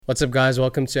What's up, guys?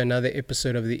 Welcome to another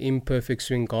episode of the Imperfect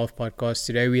Swing Golf Podcast.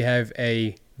 Today we have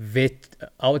I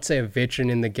would say a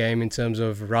veteran in the game in terms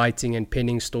of writing and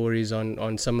penning stories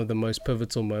on some of the most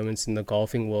pivotal moments in the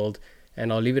golfing world.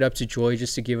 And I'll leave it up to Joy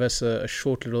just to give us a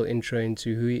short little intro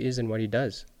into who he is and what he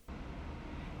does.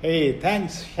 Hey,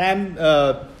 thanks, Shan,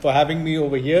 for having me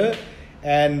over here.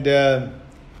 And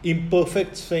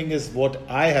imperfect swing is what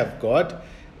I have got.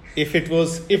 If it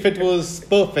was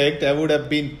perfect, I would have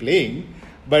been playing,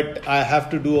 but I have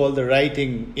to do all the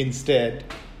writing instead.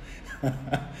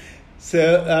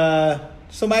 So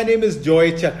my name is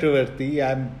Joy Chakravarti.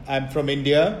 I'm from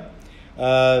India.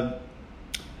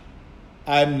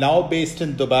 I'm now based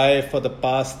in Dubai for the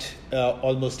past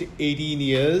almost 18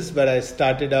 years, but I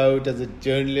started out as a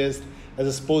journalist, as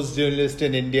a sports journalist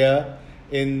in India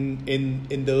in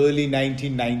the early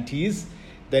 1990s.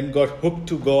 Then got hooked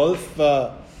to golf,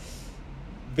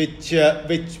 which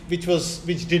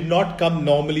did not come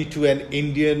normally to an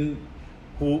Indian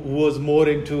who was more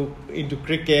into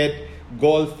cricket.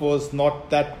 Golf was not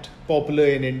that popular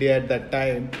in India at that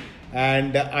time,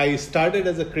 and I started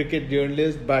as a cricket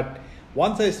journalist, but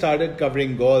once I started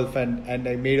covering golf and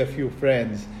I made a few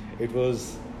friends, it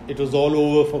was all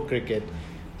over for cricket.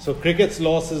 So cricket's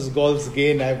loss is golf's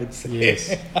gain, I would say.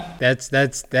 Yes, that's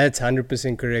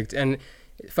 100% correct. And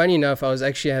funny enough, I was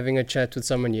actually having a chat with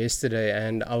someone yesterday,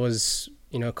 and I was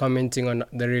commenting on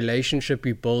the relationship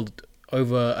we build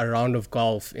over a round of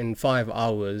golf in 5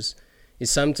 hours. Is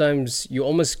sometimes you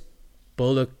almost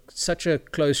build such a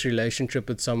close relationship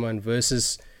with someone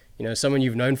versus someone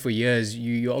you've known for years.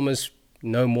 You almost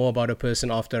know more about a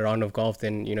person after a round of golf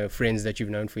than friends that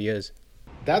you've known for years.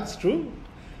 That's true.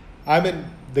 I mean,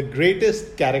 the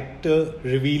greatest character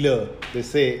revealer, they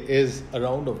say, is a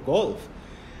round of golf.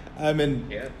 I mean,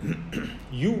 yeah.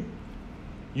 you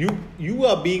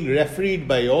are being refereed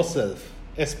by yourself,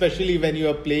 especially when you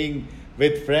are playing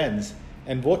with friends,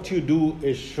 and what you do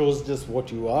shows just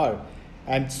what you are.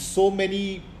 And so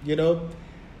many,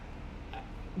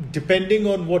 depending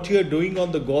on what you're doing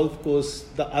on the golf course,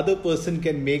 the other person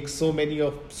can make so many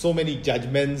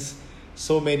judgments,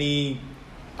 so many,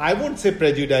 I won't say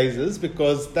prejudices,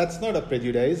 because that's not a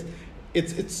prejudice.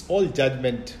 It's all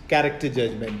judgment, character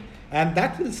judgment, and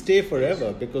that will stay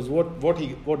forever, because what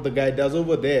the guy does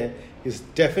over there is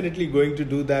definitely going to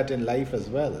do that in life as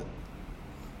well.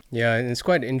 Yeah, and it's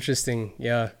quite interesting.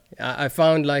 Yeah, I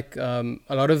found like a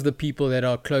lot of the people that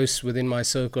are close within my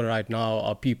circle right now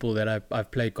are people that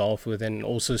I've played golf with and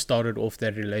also started off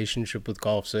that relationship with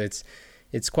golf. So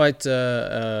it's quite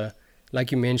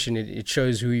like you mentioned, it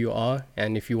shows who you are,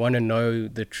 and if you want to know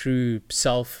the true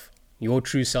self, your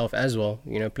true self as well,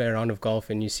 play a round of golf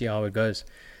and you see how it goes.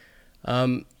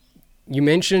 You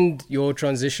mentioned your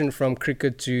transition from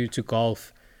cricket to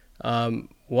golf.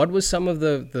 What was some of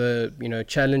the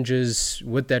challenges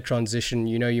with that transition?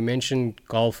 You mentioned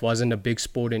golf wasn't a big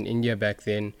sport in India back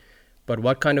then, but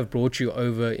what kind of brought you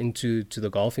over into the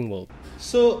golfing world?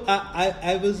 So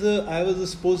I was a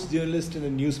sports journalist in a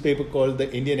newspaper called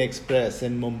the Indian Express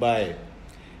in Mumbai,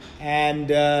 and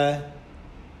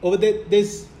over there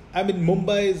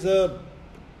Mumbai is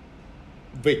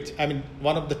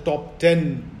one of the top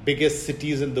 10 biggest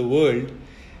cities in the world,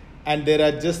 and there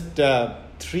are just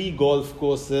 3 golf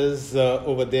courses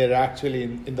over there actually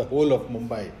in the whole of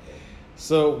Mumbai.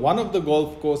 So one of the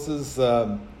golf courses,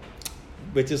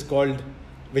 which is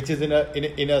in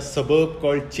a suburb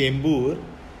called Chembur,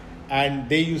 and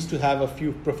they used to have a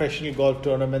few professional golf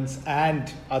tournaments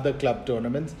and other club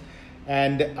tournaments,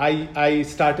 and I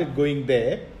started going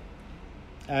there.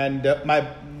 And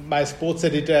my sports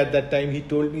editor at that time, he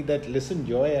told me that, listen,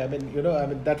 Joy,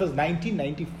 that was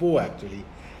 1994 actually.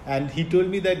 And he told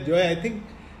me that, Joy, I think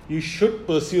you should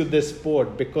pursue this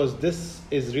sport because this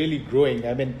is really growing.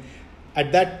 I mean,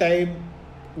 at that time,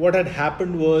 what had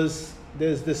happened was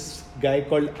there's this guy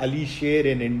called Ali Sher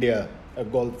in India, a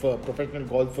professional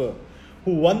golfer,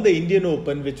 who won the Indian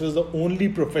Open, which was the only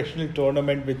professional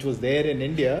tournament which was there in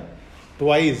India,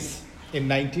 twice, in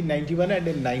 1991 and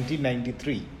in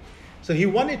 1993. So he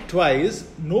won it twice.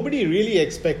 Nobody really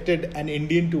expected an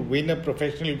Indian to win a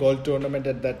professional golf tournament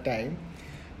at that time.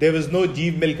 There was no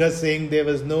Jeev Milkha Singh, there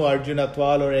was no Arjun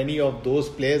Atwal or any of those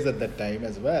players at that time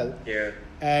as well. Yeah.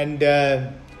 And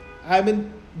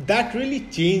that really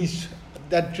changed.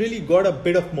 That really got a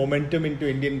bit of momentum into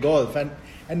Indian golf. And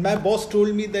my boss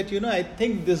told me that, I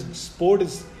think this sport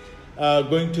is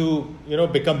going to,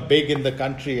 become big in the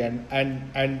country, and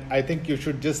I think you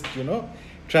should just,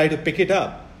 try to pick it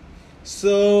up.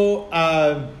 So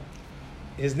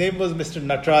his name was Mr.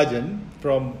 Natarajan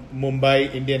from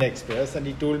Mumbai Indian Express, and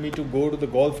he told me to go to the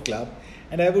golf club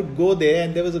and I would go there,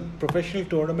 and there was a professional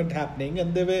tournament happening,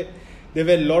 and there were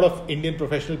a lot of Indian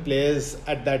professional players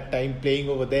at that time playing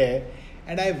over there,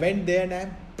 and I went there, and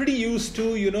I'm pretty used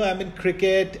to,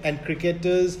 cricket and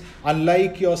cricketers,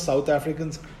 unlike your South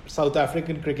African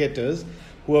cricketers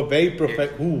who are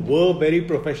who were very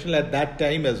professional at that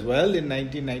time as well in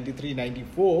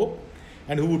 1993-94,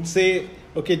 and who would say,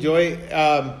 okay, Joy,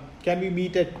 can we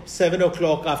meet at 7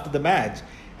 o'clock after the match?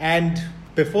 And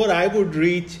before I would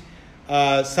reach,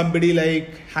 somebody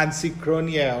like Hansi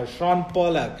Cronje or Sean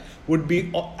Pollack would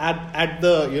be at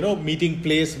the meeting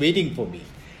place waiting for me.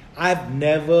 I've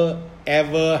never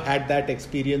ever had that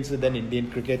experience with an Indian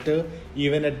cricketer,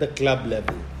 even at the club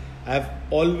level. I've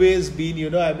always been,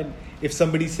 if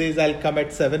somebody says I'll come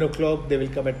at 7 o'clock, they will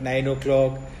come at 9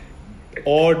 o'clock.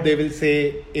 Or they will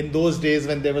say, in those days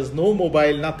when there was no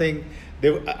mobile, nothing,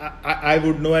 I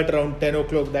would know at around 10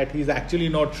 o'clock that he's actually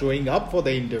not showing up for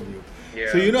the interview.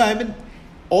 Yeah. So,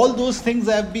 all those things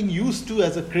I've been used to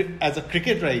as a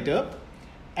cricket writer.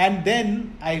 And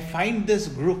then I find this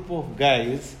group of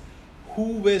guys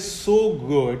who were so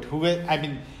good,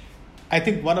 I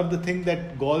think one of the things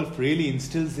that golf really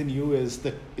instills in you is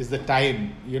the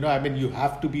time. You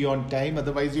have to be on time,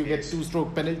 otherwise you get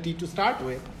 2-stroke penalty to start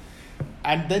with,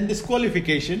 and then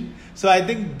disqualification. So I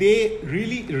think they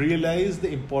really realize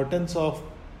the importance of,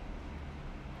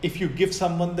 if you give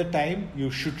someone the time, you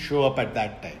should show up at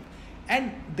that time.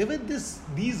 And there were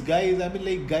these guys,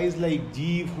 guys like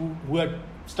Jeev, who had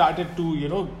started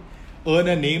to, earn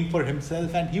a name for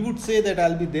himself, and he would say that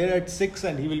I'll be there at 6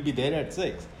 and he will be there at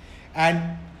 6.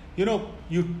 And,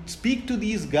 you speak to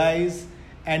these guys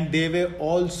and they were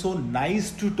all so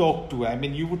nice to talk to.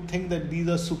 You would think that these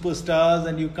are superstars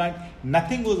and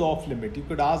nothing was off limit. You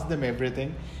could ask them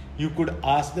everything. You could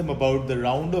ask them about the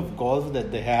round of golf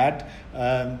that they had.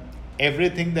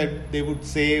 Everything that they would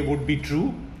say would be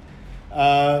true.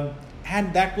 And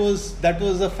that was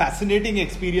a fascinating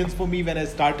experience for me when I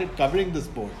started covering the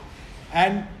sport.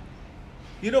 And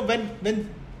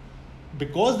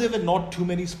because there were not too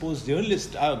many sports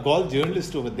journalists, golf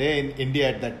journalists over there in India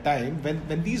at that time,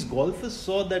 when these golfers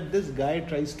saw that this guy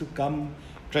tries to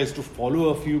follow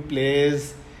a few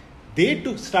players, they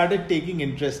started taking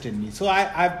interest in me. So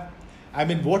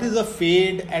what is a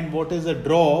fade and what is a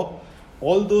draw?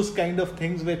 All those kind of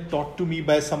things were taught to me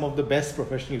by some of the best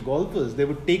professional golfers. They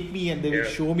would take me and they would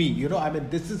show me,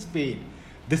 this is fade,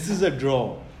 this is a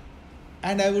draw.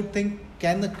 And I would think,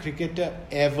 can a cricketer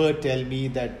ever tell me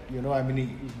that,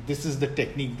 this is the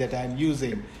technique that I'm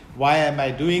using? Why am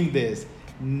I doing this?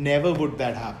 Never would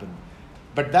that happen.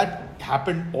 But that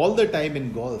happened all the time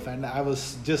in golf. And I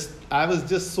was just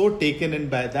so taken in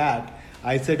by that.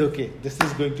 I said, okay, this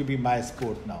is going to be my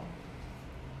sport now.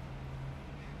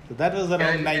 So that was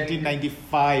around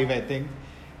 1995, I think,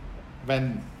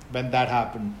 when that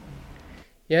happened.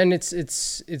 Yeah, and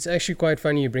it's actually quite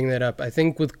funny you bring that up. I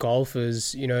think with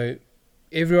golfers,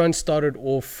 everyone started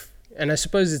off, and I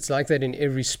suppose it's like that in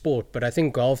every sport, but I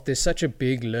think golf, there's such a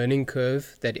big learning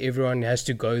curve that everyone has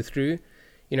to go through.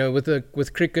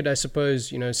 With cricket, I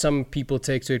suppose, some people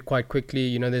take to it quite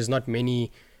quickly. There's not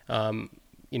many,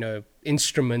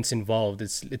 instruments involved.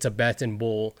 It's a bat and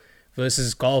ball.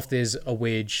 Versus golf, there's a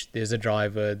wedge, there's a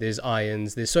driver, there's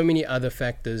irons, there's so many other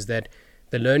factors that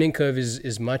the learning curve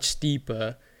is much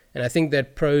steeper. And I think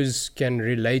that pros can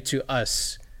relate to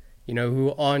us,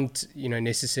 who aren't,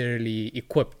 necessarily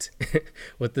equipped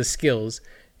with the skills.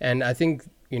 And I think,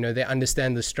 they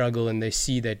understand the struggle and they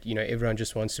see that, everyone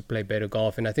just wants to play better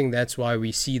golf. And I think that's why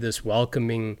we see this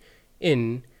welcoming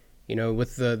in,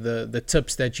 with the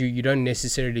tips that you don't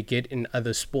necessarily get in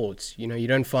other sports. You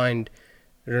don't find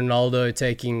Ronaldo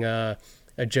taking a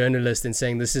journalist and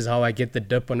saying, this is how I get the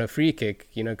dip on a free kick,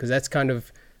 because that's kind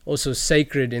of also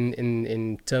sacred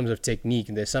in terms of technique.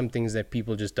 And there's some things that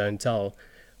people just don't tell.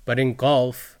 But in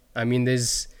golf,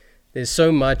 there's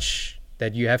so much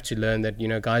that you have to learn that,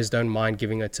 guys don't mind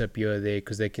giving a tip here or there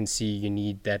because they can see you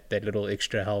need that little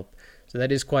extra help. So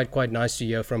that is quite nice to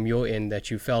hear from your end that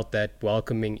you felt that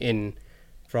welcoming in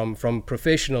from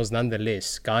professionals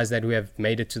nonetheless, guys that who have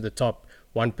made it to the top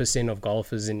 1% of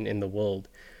golfers in the world.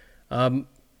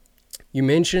 You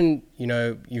mentioned,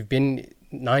 you've been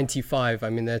 95.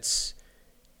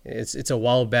 It's a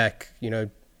while back,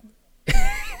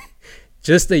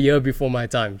 just a year before my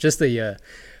time, just a year.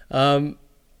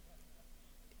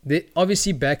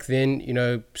 Obviously back then,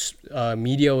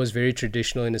 media was very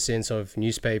traditional in the sense of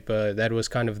newspaper. That was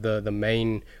kind of the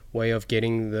main way of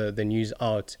getting the news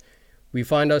out. We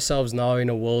find ourselves now in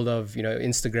a world of,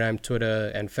 Instagram,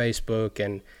 Twitter, and Facebook,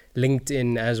 and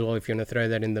LinkedIn as well, if you want to throw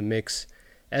that in the mix.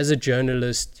 As a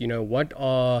journalist, what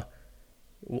are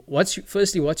What's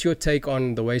your take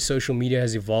on the way social media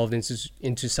has evolved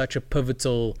into such a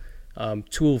pivotal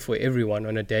tool for everyone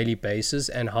on a daily basis,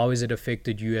 and how has it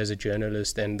affected you as a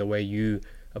journalist and the way you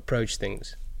approach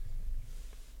things?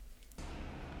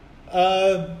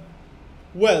 Well,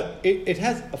 it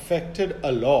has affected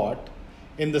a lot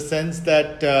in the sense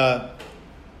that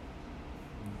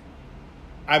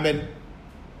I mean,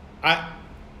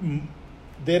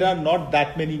 there are not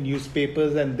that many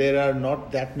newspapers and there are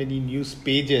not that many news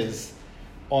pages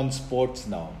on sports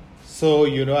now. So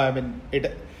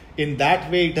it in that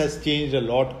way it has changed a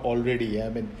lot already. I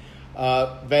mean,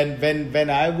 when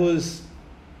I was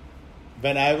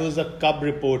a Cub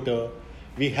reporter,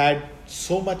 we had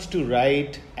so much to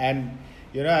write, and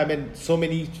so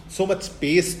much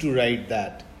space to write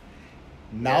that.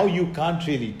 Now you can't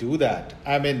really do that.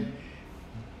 I mean,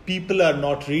 people are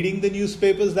not reading the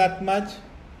newspapers that much.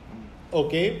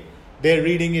 Okay, they're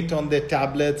reading it on their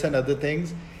tablets and other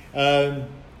things. The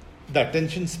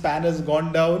attention span has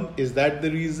gone down. Is that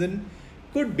the reason?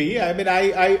 Could be. I mean,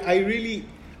 I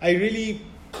really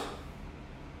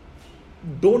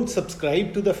don't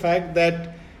subscribe to the fact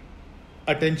that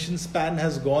attention span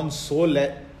has gone so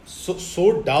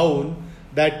down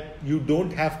that you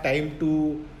don't have time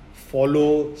to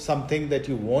follow something that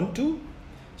you want to.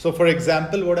 So, for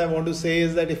example, what I want to say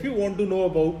is that if you want to know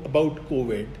about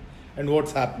COVID and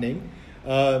what's happening,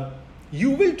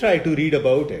 you will try to read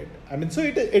about it. I mean, so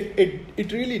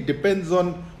it really depends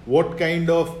on what kind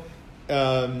of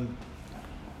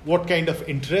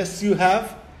interests you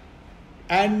have,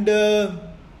 and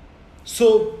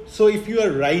so if you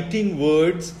are writing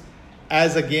words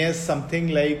as against something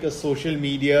like a social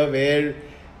media where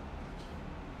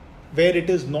it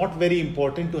is not very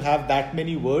important to have that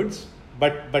many words,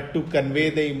 but to convey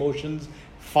the emotions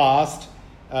fast.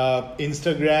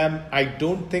 Instagram, I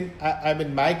don't think, I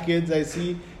mean, my kids, I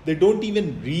see, they don't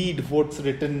even read what's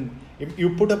written. If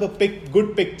you put up a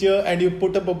good picture and you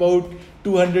put up about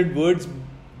 200 words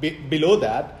below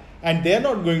that, and they're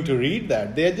not going to read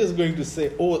that. They're just going to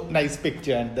say, oh, nice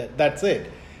picture, and that's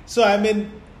it. So, I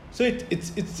mean, so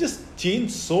it's just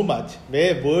changed so much,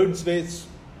 where words were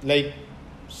like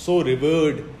so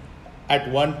revered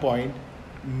at one point.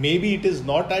 Maybe it is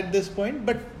not at this point,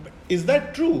 but is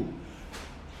that true?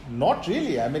 Not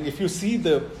really. I mean, if you see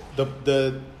the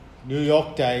New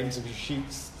York Times, if you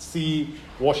see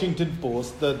Washington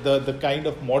Post, the kind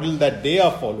of model that they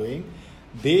are following,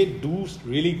 they do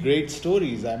really great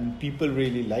stories. I mean, people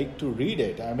really like to read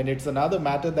it. I mean, it's another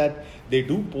matter that they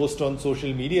do post on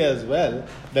social media as well,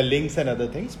 the links and other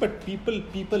things, but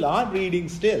people are reading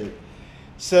still.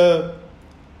 So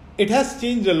it has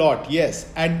changed a lot, yes.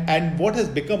 And what has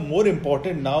become more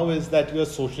important now is that you are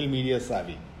social media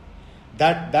savvy.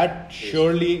 That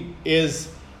surely is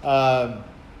the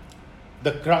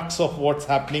crux of what's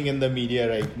happening in the media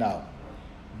right now.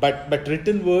 But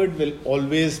written word will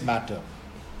always matter.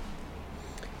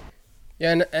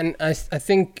 Yeah, and I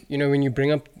think, when you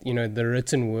bring up, the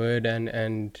written word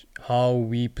and how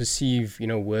we perceive,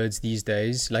 words these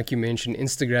days, like you mentioned,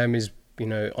 Instagram is,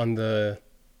 on the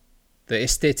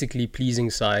aesthetically pleasing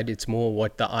side. It's more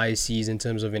what the eye sees in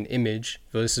terms of an image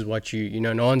versus what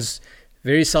no one's,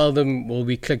 very seldom will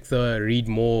we click the read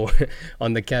more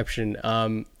on the caption.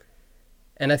 And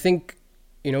I think,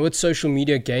 with social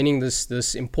media gaining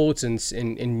this importance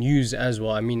in news as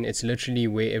well, I mean, it's literally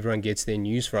where everyone gets their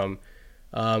news from.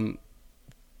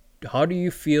 How do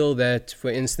you feel that, for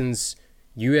instance,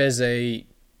 you as a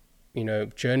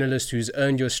journalist who's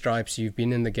earned your stripes, you've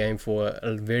been in the game for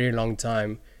a very long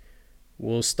time,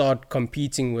 will start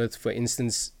competing with, for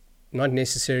instance, not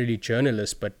necessarily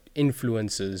journalists, but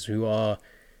influencers who are,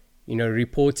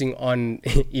 reporting on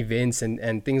events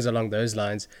and things along those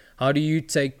lines? How do you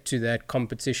take to that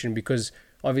competition? Because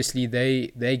obviously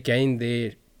they gain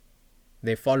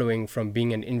their following from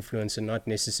being an influencer, not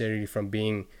necessarily from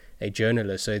being a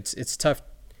journalist. So it's tough.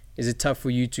 Is it tough for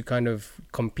you to kind of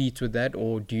compete with that,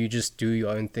 or do you just do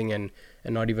your own thing and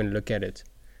not even look at it?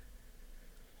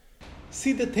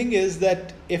 See, the thing is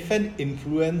that if an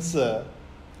influencer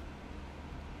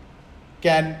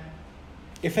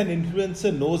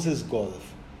knows his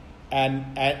golf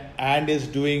and is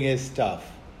doing his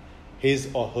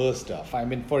or her stuff. I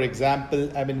mean, for example,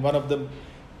 one of the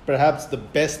perhaps the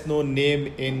best known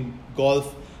name in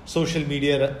golf social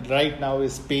media right now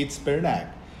is Paige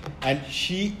Spiranac, and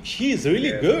she is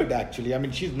really good actually. I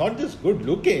mean, she's not just good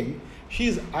looking;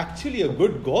 she's actually a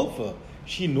good golfer.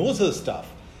 She knows her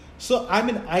stuff. So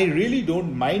I really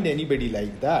don't mind anybody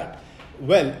like that.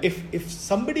 Well, if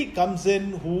somebody comes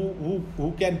in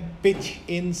who can pitch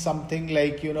in something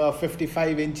like a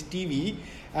 55-inch TV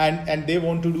and they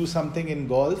want to do something in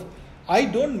golf, I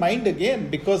don't mind again,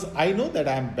 because I know that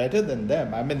I'm better than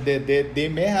them. I mean, they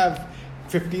may have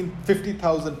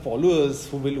 50,000 followers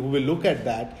who will look at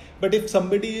that. But if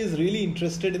somebody is really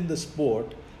interested in the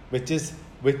sport, which is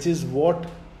what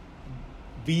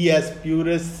we as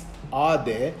purists are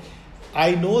there,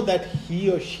 I know that he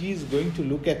or she is going to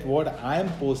look at what I am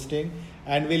posting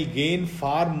and will gain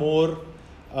far more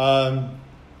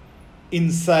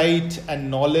insight and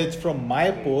knowledge from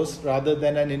my post rather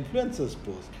than an influencer's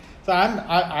post. So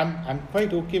I'm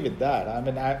quite okay with that. I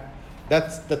mean,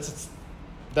 that's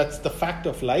the fact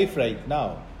of life right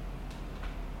now.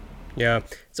 Yeah,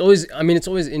 it's always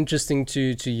interesting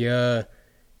to hear,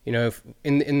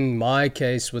 in my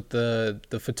case with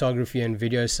the photography and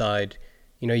video side,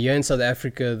 here in South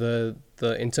Africa, the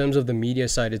in terms of the media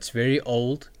side, it's very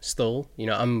old still.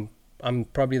 I'm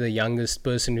probably the youngest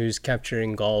person who's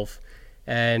capturing golf,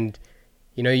 and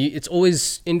it's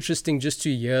always interesting just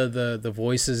to hear the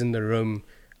voices in the room,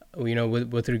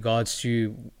 with regards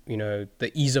to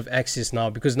the ease of access now,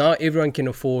 because now everyone can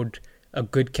afford a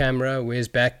good camera, whereas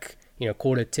back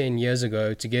quarter 10 years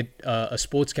ago, to get a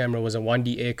sports camera was a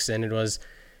 1DX, and it was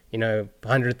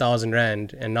 100,000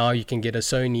 rand, and now you can get a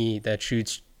Sony that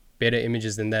shoots better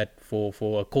images than that for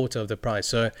a quarter of the price.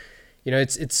 So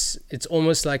it's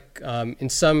almost like in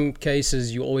some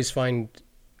cases you always find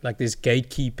like there's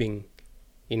gatekeeping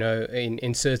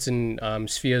in certain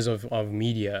spheres of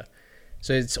media.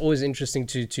 So it's always interesting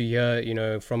to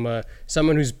hear from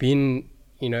someone who's been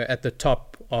at the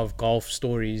top of golf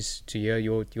stories, to hear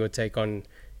your take on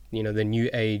the new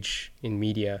age in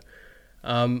media.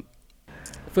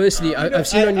 Firstly, I've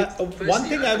seen on one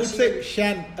thing I would say,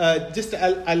 Shan, just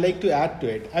I like to add to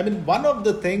it. I mean, one of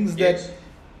the things that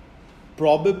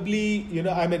probably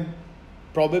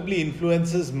probably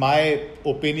influences my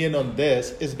opinion on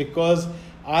this is because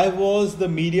I was the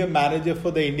media manager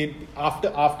for the Indian,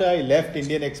 after I left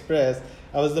Indian Express,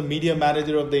 I was the media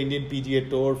manager of the Indian PGA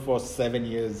Tour for 7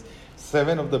 years,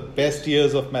 7 of the best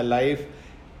years of my life.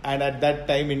 And at that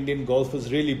time, Indian golf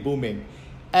was really booming.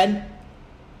 And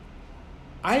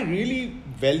I really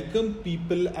welcome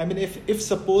people. I mean, if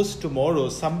suppose tomorrow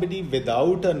somebody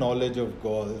without a knowledge of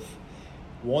golf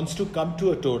wants to come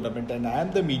to a tournament and I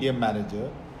am the media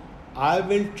manager, I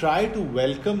will try to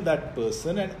welcome that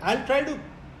person, and I'll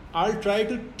try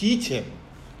to teach him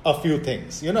a few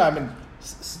things.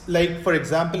 Like for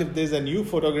example, if there's a new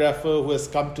photographer who has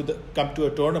come to a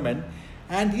tournament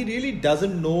and he really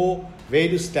doesn't know where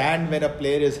to stand when a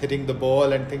player is hitting the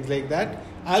ball and things like that,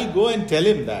 I'll go and tell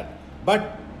him that.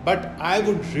 But I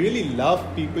would really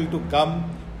love people to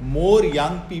come, more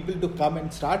young people to come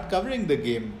and start covering the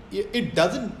game.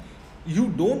 You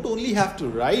don't only have to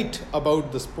write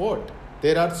about the sport.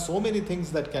 There are so many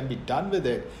things that can be done with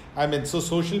it. I mean, so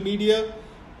social media,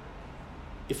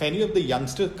 if any of the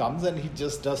youngster comes and he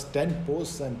just does 10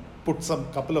 posts and puts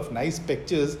some couple of nice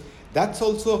pictures, that's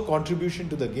also a contribution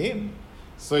to the game.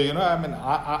 So,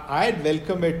 I'd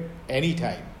welcome it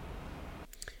anytime.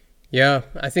 Yeah,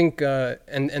 I think,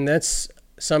 and that's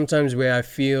sometimes where I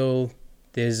feel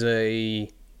there's a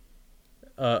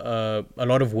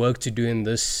lot of work to do in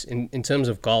this, in terms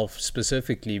of golf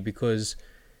specifically, because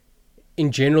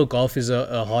in general, golf is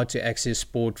a hard to access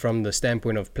sport from the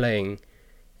standpoint of playing,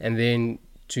 and then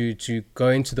to go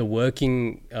into the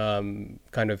working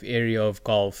kind of area of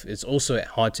golf, it's also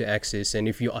hard to access. And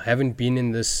if you haven't been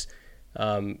in this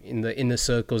in the inner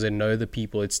circles and know the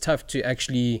people, it's tough to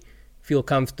actually feel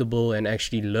comfortable and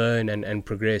actually learn and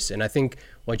progress. And I think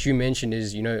what you mentioned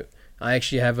is, I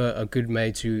actually have a good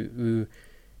mate who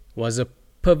was a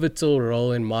pivotal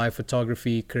role in my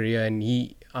photography career, and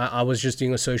I was just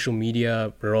doing a social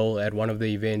media role at one of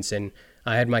the events, and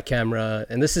I had my camera,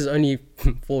 and this is only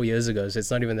 4 years ago, so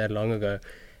it's not even that long ago,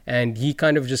 and he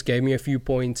kind of just gave me a few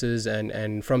pointers,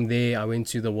 and from there I went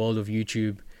to the world of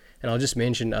YouTube. And I'll just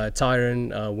mention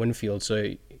Tyron Winfield,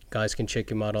 so guys can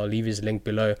check him out. I'll leave his link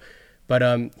below. But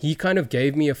he kind of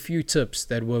gave me a few tips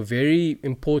that were very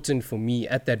important for me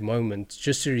at that moment,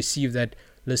 just to receive that,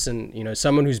 listen,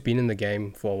 someone who's been in the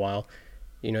game for a while,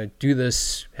 do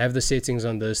this, have the settings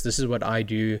on this is what I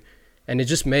do. And it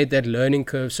just made that learning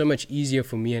curve so much easier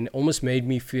for me, and almost made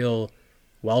me feel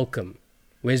welcome.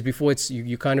 Whereas before, it's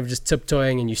you kind of just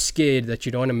tiptoeing and you're scared that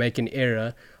you don't want to make an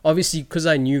error. Obviously, because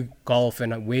I knew golf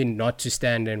and where not to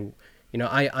stand, and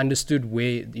I understood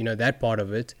where that part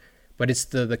of it. But it's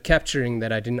the capturing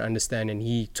that I didn't understand, and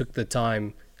he took the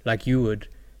time, like you would,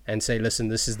 and say, listen,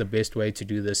 this is the best way to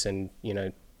do this, and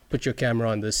put your camera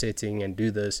on this setting and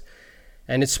do this.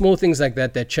 And it's small things like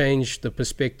that change the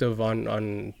perspective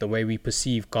on the way we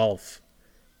perceive golf.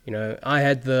 I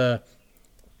had the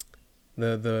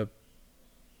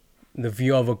the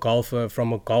view of a golfer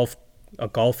from a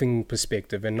golfing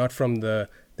perspective, and not from the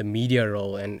media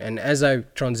role. And as I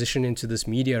transition into this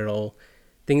media role,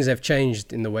 things have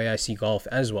changed in the way I see golf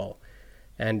as well.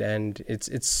 And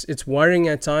it's worrying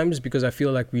at times, because I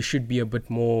feel like we should be a bit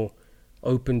more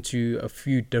open to a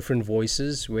few different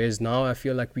voices, whereas now I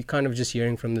feel like we're kind of just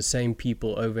hearing from the same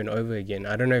people over and over again.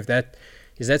 I don't know if that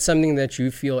is that something that you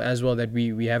feel as well, that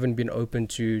we haven't been open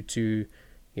to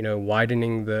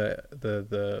widening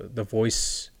the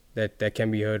voice that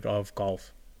can be heard of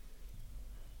golf.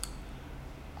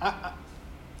 I,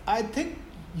 I think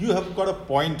you have got a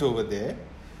point over there.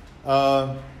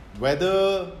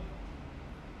 Whether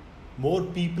more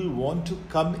people want to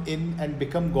come in and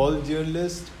become golf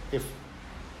journalists,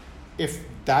 if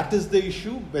that is the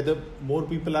issue, whether more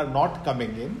people are not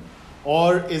coming in,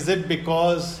 or is it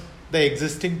because the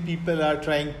existing people are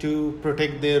trying to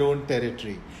protect their own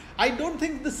territory? I don't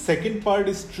think the second part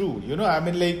is true.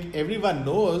 Like everyone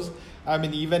knows,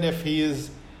 even if he is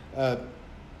the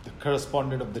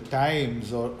correspondent of the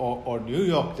Times or New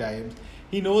York Times,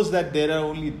 he knows that there are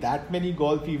only that many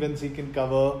golf events he can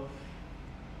cover.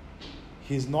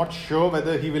 He's not sure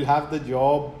whether he will have the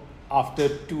job after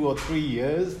 2 or 3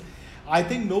 years. I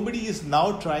think nobody is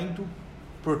now trying to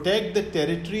protect the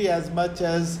territory as much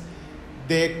as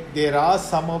there are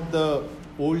some of the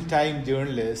old-time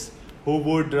journalists who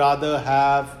would rather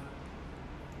have.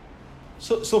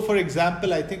 So for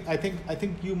example, I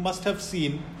think you must have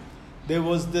seen there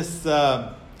was this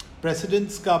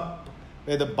President's Cup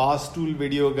where the Barstool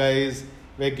video guys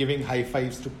were giving high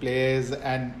fives to players,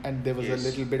 and there was a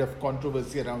little bit of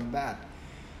controversy around that.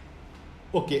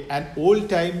 Okay, an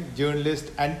old-time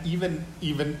journalist, and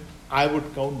even I would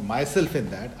count myself in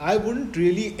that, I wouldn't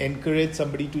really encourage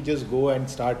somebody to just go and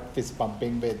start fist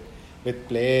pumping with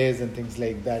players and things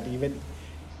like that. Even,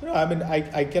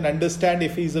 I can understand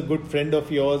if he's a good friend of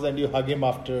yours and you hug him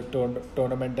after a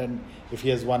tournament, and if he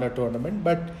has won a tournament,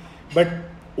 but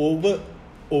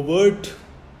overt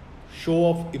show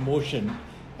of emotion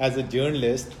as a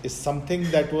journalist is something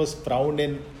that was frowned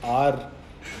in our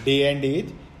day and age.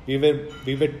 We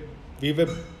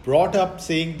were brought up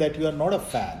saying that you are not a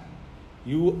fan.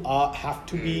 You have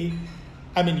to be.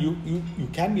 You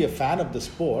can be a fan of the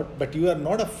sport, but you are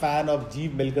not a fan of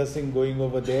Jeev Milkha Singh going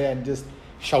over there and just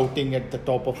shouting at the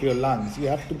top of your lungs. You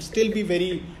have to still be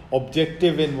very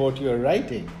objective in what you are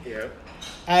writing. Yeah.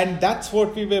 And that's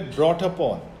what we were brought up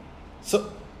on.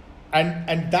 So,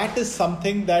 and that is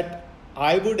something that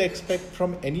I would expect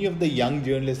from any of the young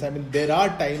journalists. There are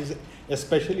times,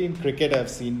 especially in cricket, I've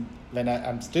seen when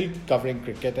I'm still covering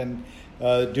cricket, and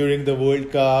during the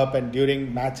World Cup and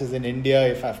during matches in India,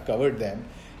 if I've covered them,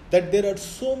 that there are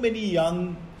so many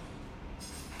young,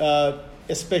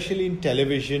 especially in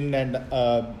television, and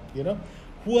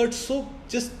who are so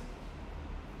just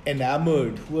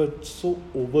enamored, who are so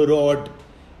overawed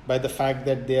by the fact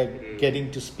that they are getting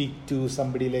to speak to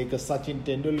somebody like a Sachin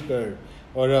Tendulkar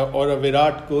or a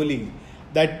Virat Kohli,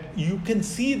 that you can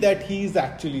see that he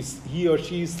or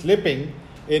she is slipping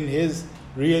in his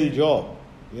real job.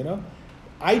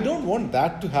 I don't want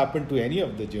that to happen to any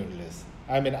of the journalists.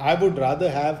 I would rather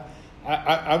have,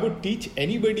 I would teach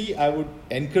anybody, I would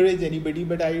encourage anybody,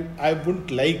 but I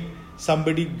wouldn't like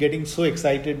somebody getting so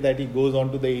excited that he goes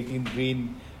onto the 18th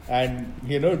green and,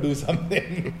 do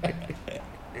something.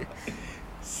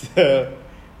 So,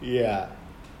 yeah.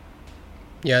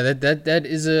 Yeah, that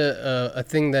is a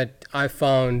thing that I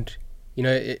found,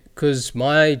 because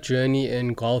my journey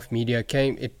in golf media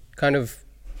it kind of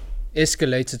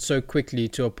escalated so quickly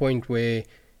to a point where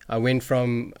I went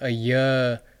from a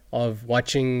year of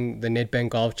watching the Nedbank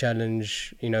Golf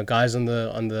Challenge, guys on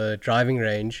the driving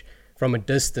range from a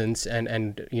distance,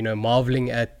 and marveling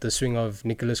at the swing of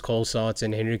Nicholas Colsaerts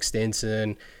and Henrik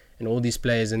Stenson and all these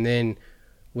players, and then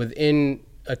within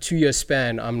a 2-year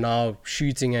span, I'm now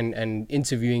shooting and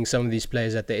interviewing some of these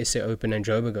players at the SA Open and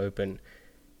Joburg Open.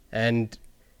 And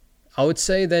I would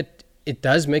say that it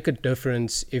does make a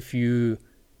difference if you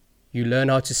learn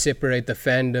how to separate the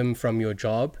fandom from your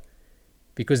job,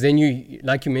 because then you,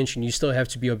 like you mentioned, you still have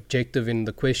to be objective in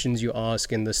the questions you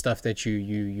ask and the stuff that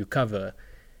you cover.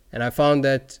 And I found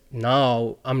that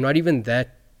now I'm not even that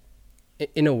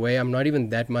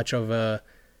much of a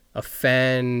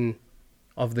fan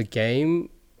of the game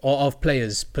or of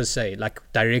players per se, like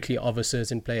directly of a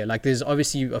certain player. Like there's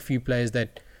obviously a few players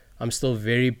that I'm still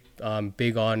very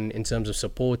big on in terms of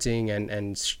supporting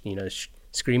and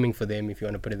screaming for them, if you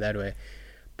want to put it that way.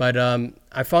 But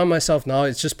I found myself now,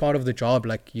 it's just part of the job.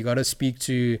 Like you got to speak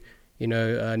to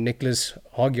Nicholas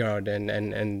Hogyard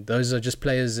and those are just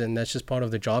players, and that's just part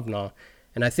of the job now.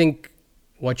 And I think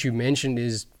what you mentioned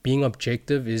is being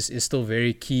objective is still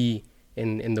very key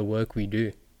in the work we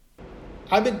do.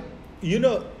 I mean, you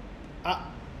know,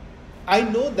 I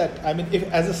know that. I mean, if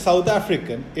as a South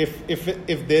African,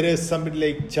 if there is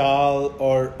somebody like Charles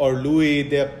or Louis,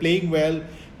 they are playing well,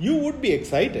 you would be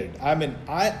excited. I mean,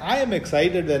 I am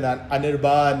excited when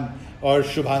Anirban or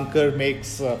Shubhankar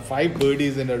makes 5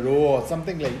 birdies in a row or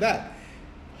something like that.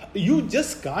 You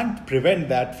just can't prevent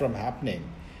that from happening.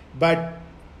 But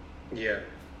Yeah.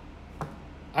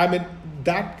 I mean,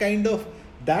 that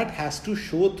has to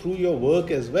show through your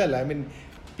work as well. I mean,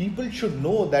 people should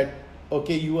know that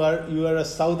okay, you are a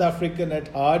South African at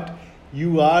heart.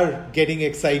 You are getting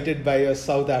excited by your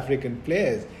South African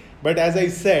players. But as I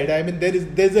said, I mean,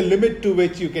 there's a limit to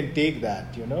which you can take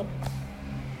that. You know.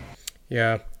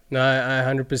 Yeah. No, I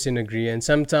 100% agree. And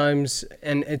sometimes,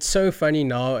 and it's so funny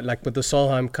now, like with the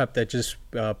Solheim Cup that just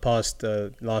passed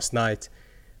last night,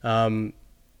 how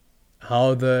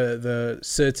the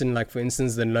certain, like for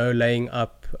instance, the no laying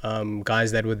up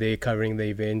guys that were there covering the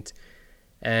event,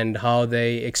 and how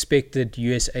they expected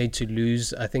USA to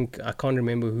lose. I think, I can't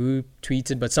remember who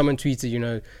tweeted, but someone tweeted, you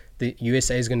know, the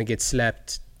USA is going to get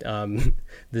slapped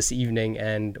this evening,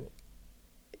 and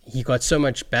he got so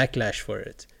much backlash for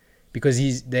it.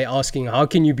 Because they're asking, how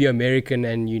can you be American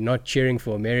and you're not cheering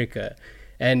for America?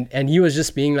 And he was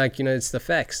just being like, you know, it's the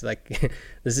facts. Like,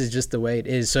 this is just the way it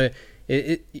is. So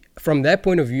from that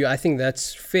point of view, I think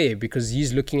that's fair, because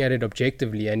he's looking at it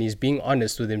objectively and he's being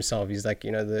honest with himself. He's like,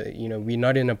 we're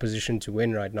not in a position to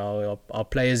win right now. Our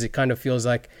players, it kind of feels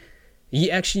like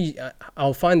he actually,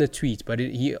 I'll find the tweet, but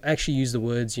he actually used the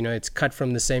words, you know, it's cut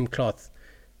from the same cloth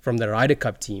from the Ryder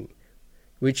Cup team.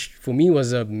 Which for me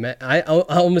was I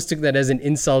almost took that as an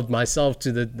insult myself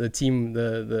to the team,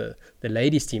 the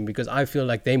ladies team, because I feel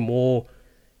like they're more,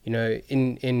 you know,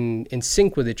 in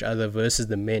sync with each other versus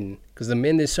the men. Because the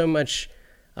men, there's so much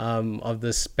of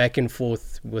this back and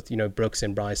forth with, you know, Brooks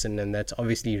and Bryson, and that's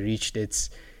obviously reached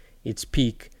its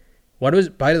peak. By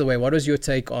the way, what was your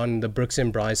take on the Brooks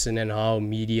and Bryson and how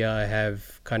media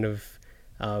have kind of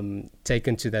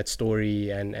taken to that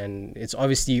story, and it's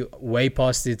obviously way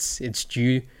past its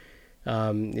due.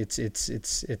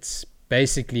 It's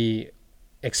basically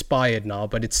expired now,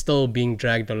 but it's still being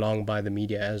dragged along by the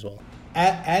media as well.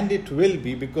 And it will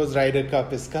be, because Ryder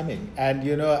Cup is coming. And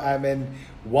you know, I mean,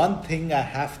 one thing I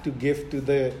have to give to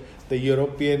the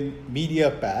European media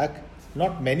pack,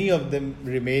 not many of them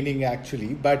remaining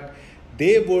actually, but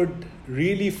they would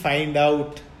really find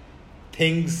out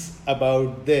things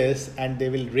about this, and they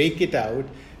will rake it out,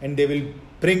 and they will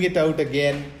bring it out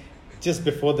again just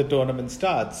before the tournament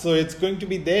starts. So it's going to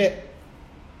be there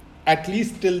at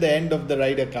least till the end of the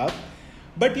Ryder Cup.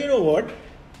 But you know what?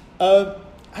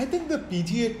 I think the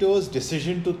PGA Tour's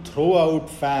decision to throw out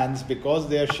fans because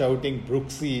they are shouting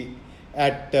Brooksy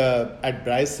at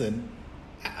Bryson,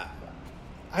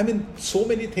 I mean, so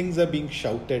many things are being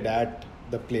shouted at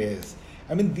the players.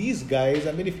 I mean, these guys,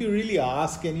 I mean, if you really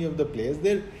ask any of the players,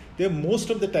 they're most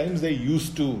of the times they're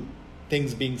used to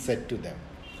things being said to them.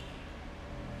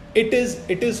 It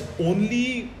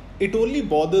only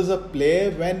bothers a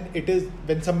player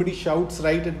when somebody shouts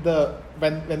right at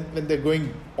when they're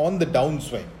going on the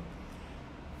downswing.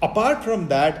 Apart from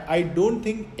that, I don't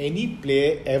think any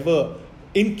player ever,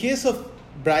 in case of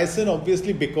Bryson,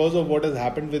 obviously because of what has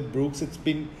happened with Brooks,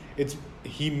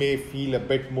 he may feel a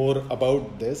bit more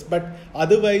about this, but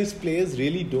otherwise players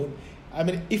really don't. I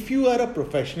mean, if you are a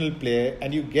professional player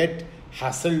and you get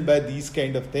hassled by these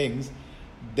kind of things,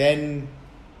 then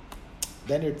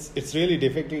it's really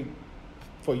difficult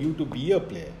for you to be a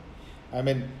player. I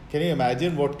mean, can you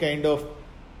imagine what kind of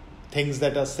things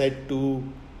that are said to,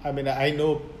 I mean, I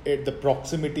know the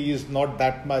proximity is not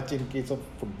that much in case of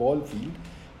football field,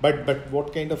 but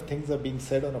what kind of things are being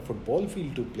said on a football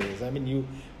field to players? I mean,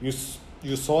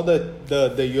 you saw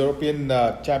the European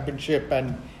Championship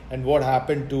and what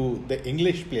happened to the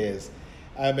English players.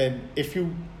 I mean, if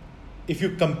you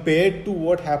compare to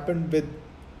what happened with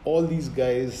all these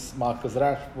guys, Marcus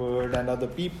Rashford and other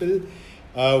people,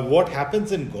 what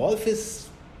happens in golf is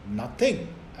nothing.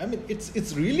 I mean,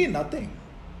 it's really nothing.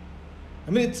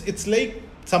 I mean, it's like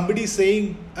somebody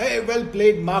saying, "Hey, well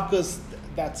played, Marcus."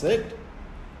 That's it.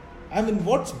 I mean,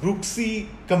 what's Brooksy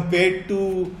compared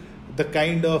to the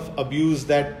kind of abuse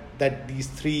that these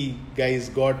three guys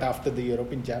got after the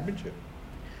European Championship?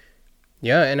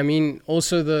 Yeah, and I mean,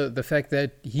 also the fact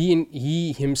that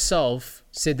he himself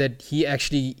said that he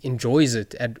actually enjoys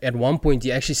it. At one point,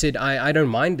 he actually said, "I don't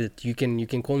mind it. You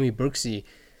can call me Brooksy."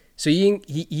 So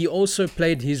he also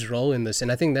played his role in this,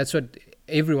 and I think that's what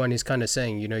everyone is kind of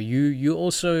saying. You know, you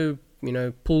also, you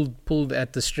know, pulled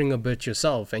at the string a bit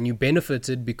yourself, and you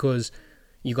benefited because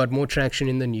You got more traction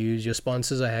in the news. Your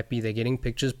sponsors are happy. They're getting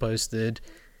pictures posted.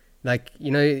 Like,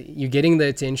 you're getting the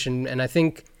attention. And I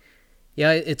think,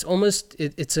 yeah, it's almost,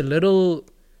 it's a little,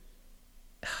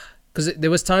 because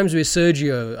there was times where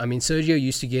Sergio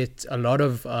used to get a lot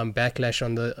of backlash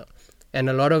and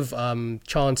a lot of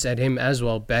chants at him as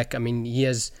well back. I mean, he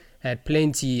has had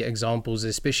plenty examples,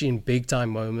 especially in big time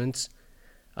moments,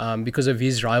 because of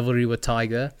his rivalry with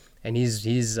Tiger and his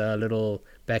little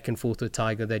back and forth with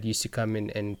Tiger that used to come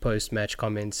in and post match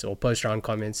comments or post round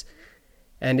comments.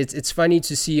 And it's funny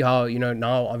to see how,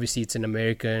 now obviously it's an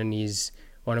American, he's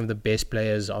one of the best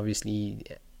players, obviously.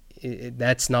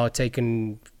 That's now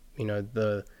taken,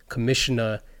 the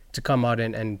commissioner to come out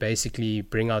and basically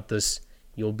bring out this,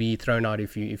 you'll be thrown out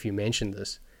if you mention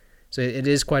this. So it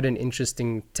is quite an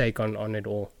interesting take on it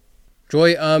all.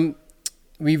 Joy,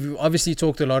 we've obviously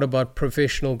talked a lot about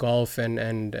professional golf and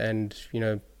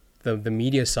the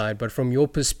media side, but from your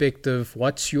perspective,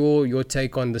 what's your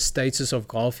take on the status of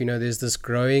golf? There's this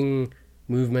growing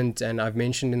movement, and I've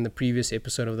mentioned in the previous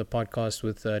episode of the podcast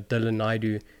with Dylan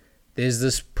Naidu, there's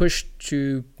this push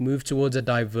to move towards a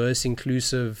diverse,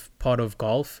 inclusive part of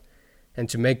golf and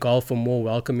to make golf a more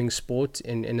welcoming sport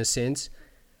in a sense.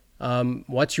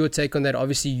 What's your take on that?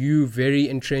 Obviously, you very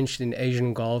entrenched in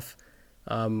Asian golf.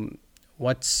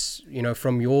 What's,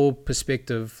 from your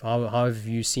perspective, how have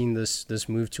you seen this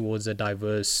move towards a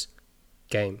diverse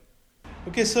game?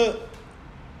 Okay, so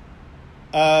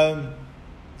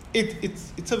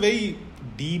it's a very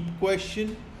deep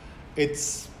question.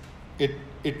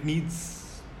 It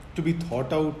needs to be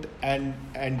thought out and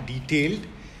detailed,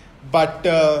 but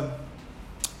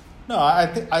no,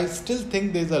 I still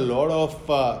think there's a lot of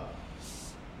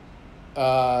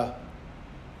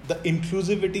the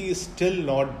inclusivity is still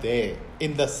not there,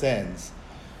 in the sense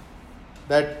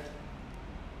that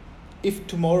if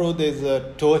tomorrow there's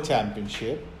a tour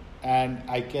championship, and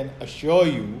I can assure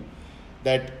you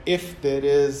that if there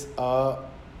is a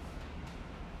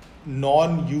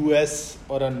non-US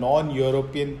or a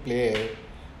non-European player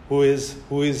who is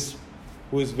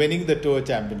winning the tour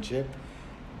championship,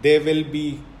 there will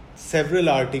be several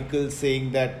articles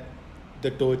saying that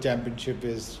the tour championship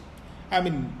is,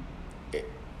 it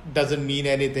doesn't mean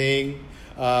anything.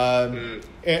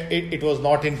 It was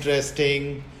not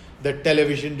interesting. The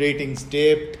television ratings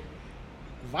dipped.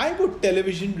 Why would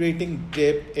television rating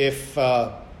dip if,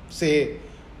 for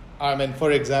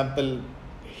example,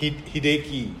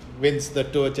 Hideki wins the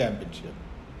tour championship?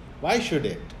 Why should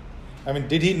it?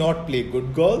 Did he not play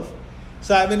good golf?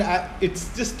 So,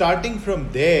 it's just starting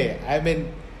from there.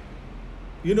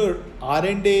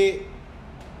 R&A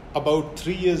about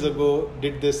 3 years ago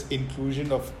did this inclusion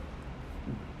of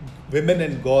women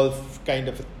in golf,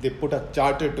 they put a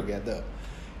charter together,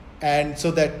 and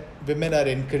so that women are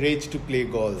encouraged to play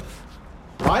golf.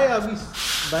 Why do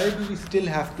we still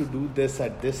have to do this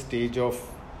at this stage of,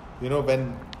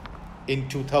 when in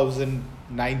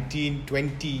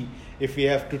 2019-20, if we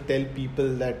have to tell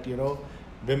people that,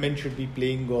 women should be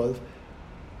playing golf,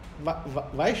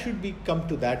 why should we come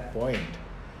to that point?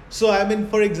 So,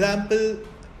 for example,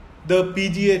 the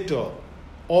PGA Tour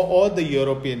or the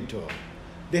European Tour,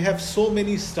 they have so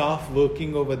many staff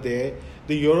working over there.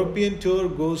 The European Tour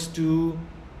goes to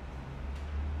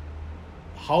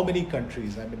how many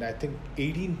countries? I think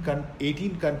 18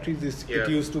 countries it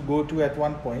used to go to at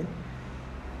one point.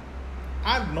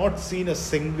 I've not seen a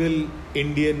single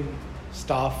Indian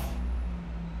staff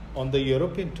on the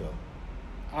European Tour.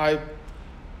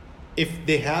 If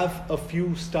they have a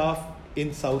few staff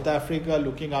in South Africa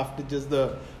looking after just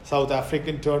the South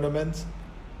African tournaments,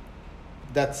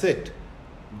 that's it.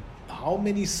 How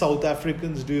many South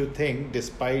Africans do you think,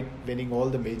 despite winning all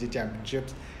the major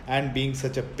championships and being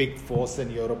such a big force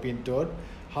in European Tour,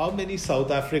 how many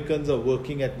South Africans are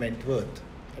working at Wentworth,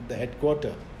 at the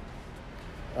headquarters?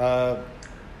 I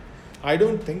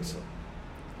don't think so.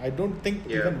 I don't think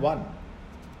even one.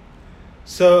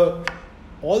 So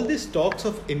all these talks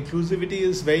of inclusivity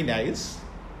is very nice,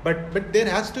 but there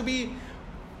has to be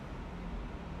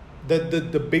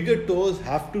the bigger tours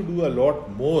have to do a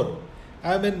lot more.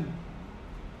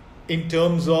 In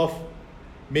terms of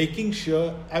making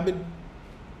sure,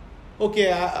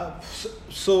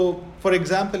 so for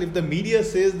example, if the media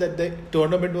says that the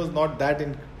tournament was not that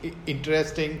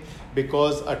interesting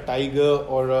because a Tiger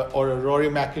or a Rory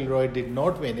McIlroy did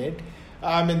not win it,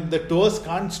 the tours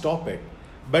can't stop it,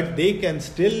 but they can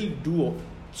still do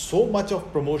so much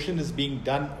of promotion is being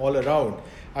done all around.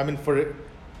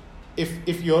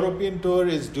 If European Tour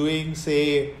is doing,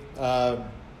 say,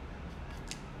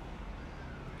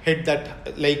 hit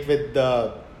that, like with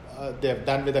they have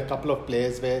done with a couple of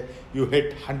players where you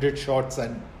hit 100 shots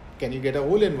and can you get a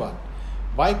hole in one?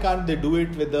 Why can't they do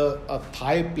it with a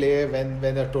Thai player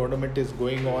when a tournament is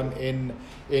going on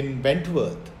in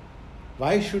Wentworth?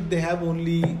 Why should they have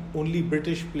only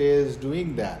British players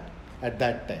doing that at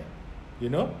that time? You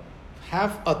know,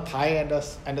 have a Thai and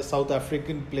a South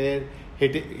African player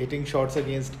hitting shots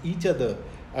against each other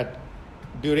at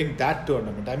during that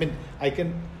tournament. I mean,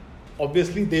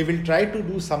 obviously they will try to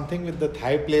do something with the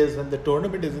Thai players when the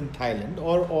tournament is in Thailand,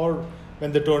 or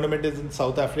when the tournament is in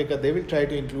South Africa, they will try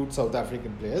to include South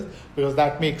African players because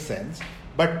that makes sense.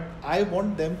 But I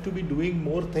want them to be doing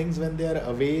more things when they are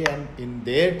away and in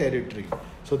their territory,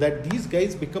 so that these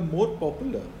guys become more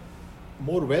popular,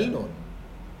 more well known.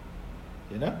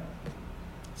 You know?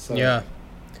 So Yeah.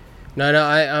 No,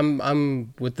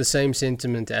 I'm with the same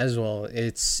sentiment as well.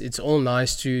 It's all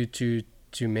nice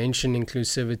to mention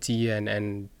inclusivity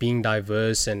and being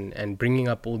diverse and bringing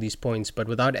up all these points, but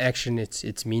without action,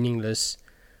 it's meaningless.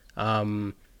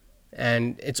 And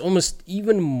it's almost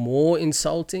even more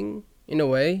insulting in a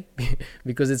way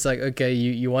because it's like, okay,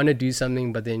 you want to do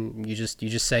something, but then you're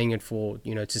just saying it for,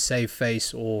 to save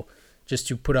face, or just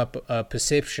to put up a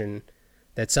perception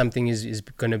that something is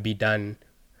going to be done.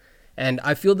 And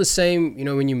I feel the same,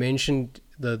 when you mentioned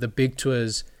the big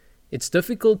tours, it's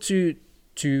difficult to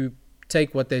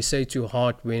take what they say to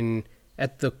heart when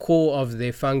at the core of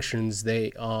their functions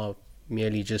they are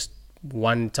merely just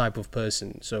one type of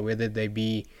person. So whether they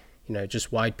be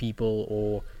just white people,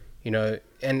 or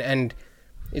and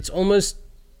it's almost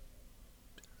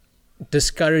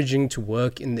discouraging to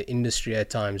work in the industry at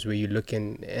times, where you look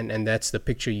and that's the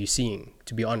picture you're seeing,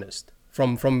 to be honest,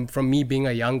 from me being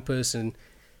a young person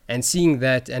and seeing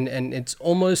that, and it's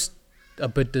almost a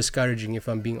bit discouraging, if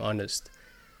I'm being honest.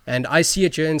 And I see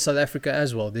it here in South Africa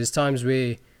as well. There's times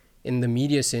where in the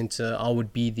media center I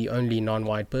would be the only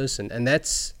non-white person, and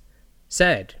that's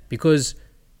sad because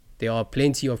there are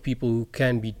plenty of people who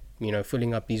can be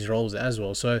filling up these roles as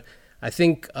well. So I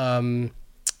think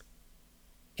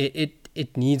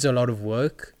it needs a lot of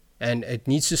work, and it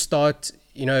needs to start.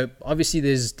 Obviously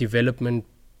there's development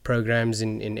programs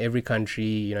in every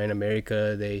country. In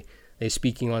America they're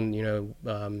speaking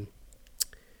on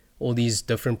all these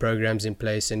different programs in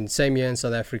place, and same here in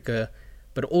South Africa.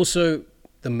 But also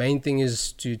the main thing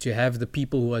is to have the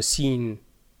people who are seen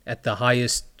at the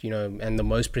highest and the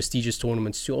most prestigious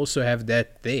tournaments to also have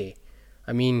that there.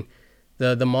 I mean,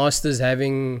 the Masters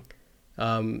having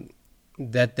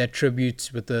that tribute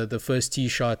with the first tee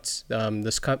shot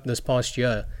this past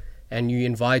year, and you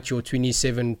invite your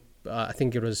 27 I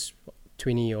think it was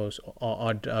 20 or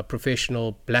odd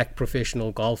black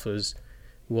professional golfers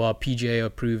who are PGA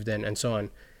approved and so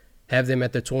on, have them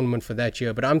at the tournament for that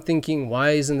year. But I'm thinking,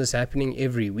 why isn't this happening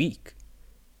every week?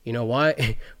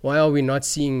 Why are we not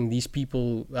seeing these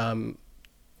people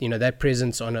that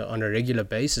presence on a regular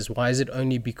basis? Why is it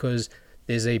only because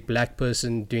there's a black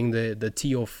person doing the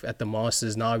tee off at the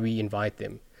Masters, now we invite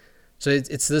them? So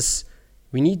it's this,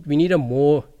 we need a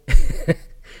more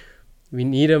we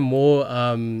need a more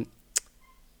I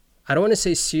don't want to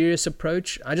say serious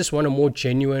approach. I just want a more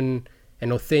genuine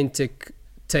and authentic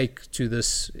take to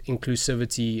this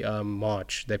inclusivity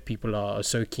march that people are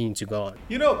so keen to go on.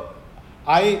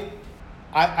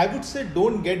 I would say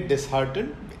don't get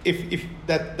disheartened, if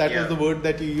that was the word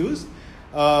that you used,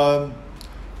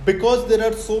 because there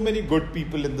are so many good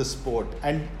people in the sport,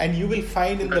 and you will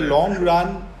find in the long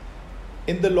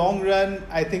run,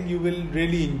 I think you will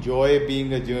really enjoy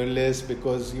being a journalist,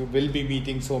 because you will be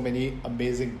meeting so many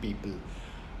amazing people.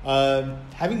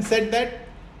 Having said that,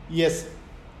 yes,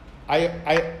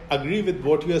 I agree with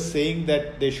what you are saying,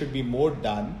 that there should be more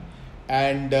done.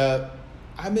 And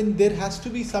there has to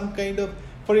be some kind of,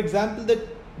 for example, that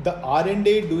the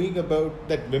R&A doing about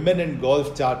that Women in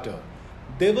Golf Charter,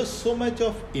 there was so much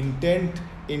of intent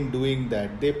in doing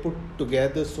that. They put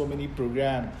together so many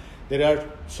programs. There are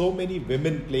so many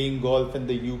women playing golf in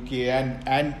the UK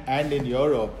and in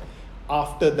Europe.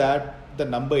 After that, the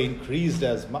number increased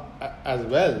as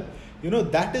well.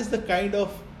 That is the kind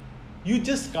of, you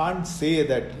just can't say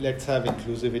that let's have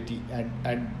inclusivity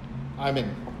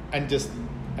and just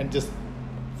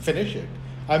finish it.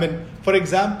 For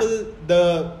example,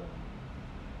 the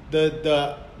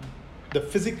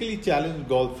physically challenged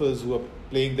golfers who are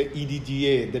playing the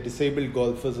EDGA, the Disabled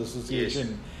Golfers Association,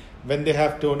 yes, when they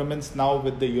have tournaments now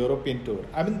with the European Tour.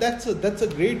 That's a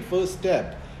great first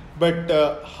step. But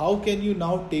how can you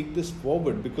now take this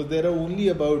forward? Because there are only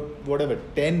about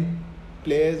 10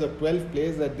 players or 12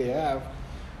 players that they have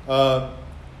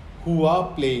who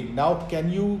are playing. Now,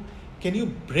 can you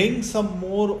bring some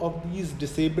more of these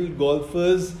disabled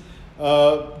golfers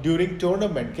during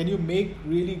tournament? Can you make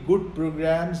really good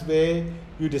programs where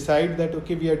you decide that,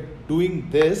 okay, we are doing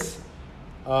this,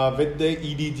 with the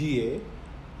EDGA.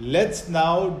 Let's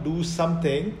now do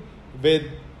something with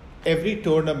every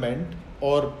tournament,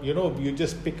 or you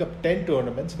just pick up 10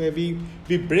 tournaments where we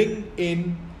bring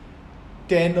in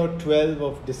 10 or 12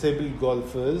 of disabled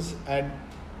golfers, and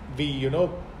we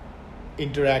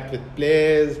interact with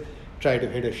players, try to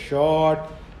hit a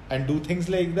shot, and do things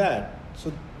like that.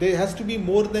 So there has to be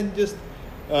more than just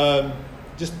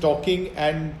talking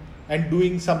and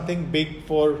doing something big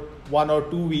for 1 or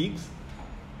 2 weeks.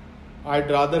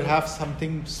 I'd rather have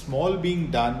something small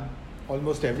being done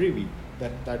almost every week.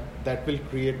 That will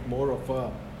create more of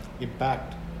a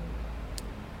impact.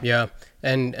 Yeah,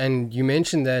 and you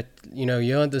mentioned that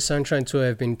the Sunshine Tour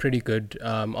have been pretty good.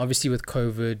 Obviously with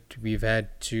COVID, we've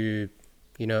had to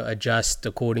adjust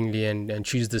accordingly and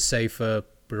choose the safer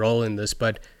role in this.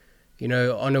 But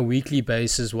on a weekly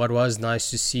basis, what was nice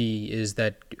to see is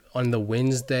that on the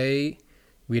Wednesday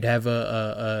we'd have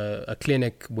a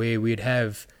clinic where we'd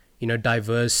have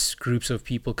diverse groups of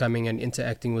people coming and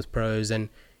interacting with pros, and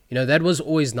that was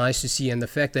always nice to see. And the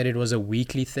fact that it was a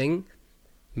weekly thing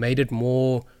made it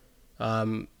more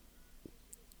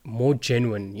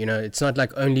genuine. It's not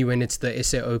like only when it's the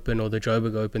SA Open or the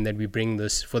Joburg Open that we bring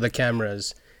this for the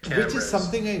cameras. Which is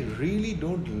something I really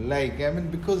don't like.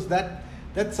 Because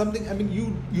that's something,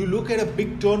 you look at a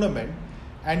big tournament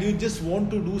and you just want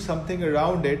to do something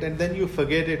around it, and then you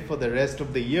forget it for the rest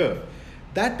of the year.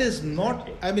 That is not,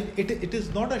 it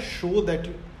is not a show that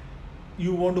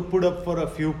you want to put up for a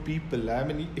few people.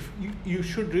 If you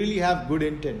should really have good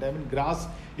intent.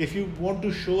 If you want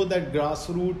to show that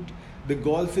grassroots, the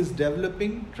golf is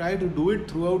developing, try to do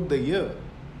it throughout the year.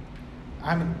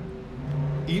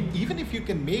 Even if you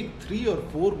can make 3 or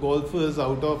 4 golfers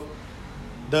out of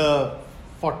the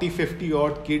 40-50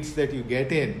 odd kids that you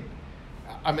get in.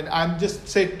 I'm just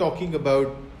talking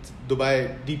about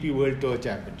Dubai DP World Tour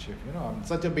Championship.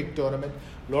 Such a big tournament,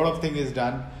 a lot of things is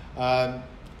done.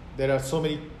 There are so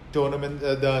many tournaments,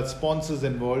 the sponsors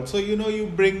involved. So you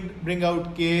bring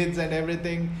out kids and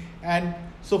everything, and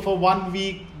so for 1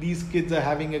 week these kids are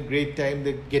having a great time.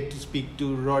 They get to speak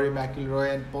to Rory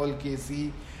McIlroy and Paul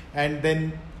Casey, and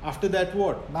then after that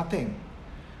what? Nothing.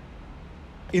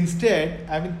 Instead,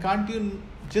 can't you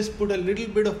just put a little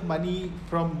bit of money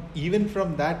from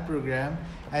that program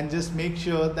and just make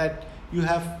sure that you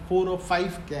have 4 or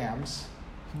 5 camps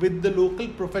with the local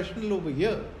professional over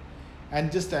here? And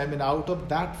just, out of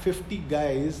that 50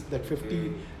 guys, that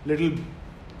 50 little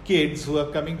kids who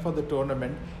are coming for the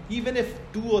tournament, even if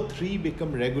 2 or 3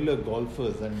 become regular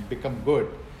golfers and become good,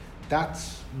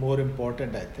 that's more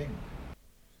important, I think.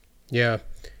 Yeah.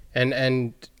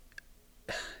 And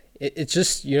it's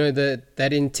just,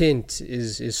 that intent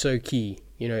is so key.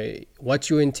 What's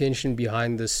your intention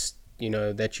behind this,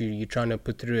 that you're trying to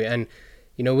put through? And,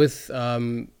 with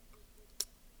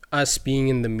us being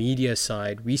in the media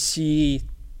side, we see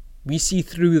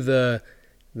through the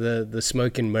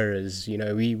smoke and mirrors.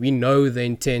 We know the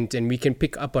intent and we can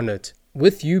pick up on it.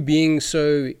 With you being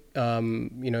so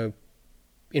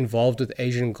involved with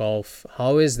Asian golf,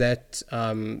 how is that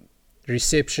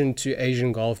reception to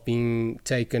Asian golf being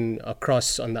taken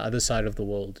across on the other side of the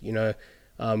world?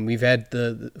 We've had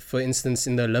for instance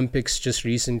in the Olympics just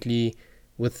recently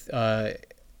with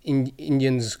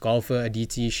Indian's golfer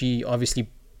Aditi. She obviously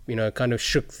kind of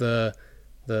shook the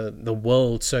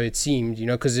world, so it seemed,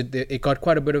 because it got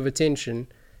quite a bit of attention,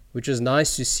 which was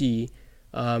nice to see.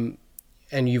 And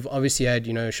you've obviously had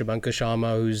Shubhankar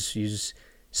Sharma, who's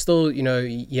still,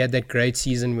 he had that great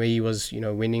season where he was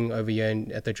winning over here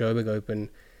at the Joburg Open.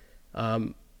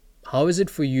 How is it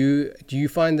for you? Do you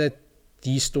find that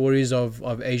these stories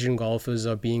of Asian golfers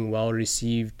are being well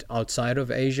received outside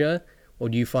of Asia, or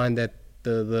do you find that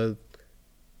the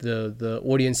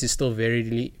audience is still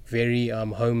very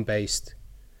home based?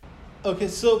 Okay,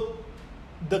 so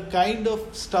the kind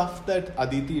of stuff that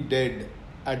Aditi did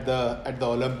at the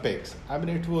Olympics,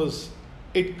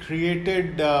 it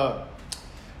created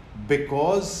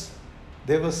because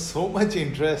there was so much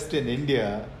interest in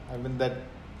India.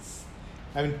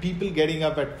 People getting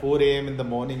up at 4 a.m. in the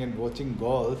morning and watching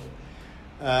golf,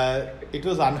 it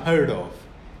was unheard of.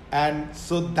 And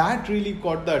so that really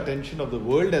caught the attention of the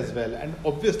world as well. And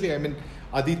obviously,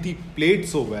 Aditi played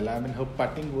so well. Her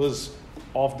putting was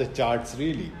off the charts,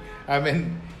 really. I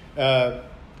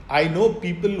know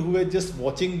people who were just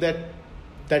watching that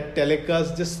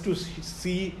telecast just to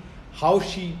see how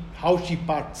she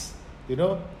putts.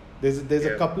 There's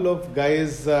a couple of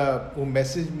guys who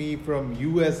messaged me from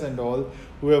US and all,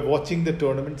 who were watching the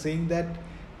tournament, saying that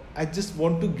I just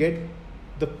want to get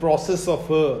the process of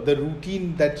her, the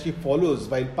routine that she follows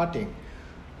while putting.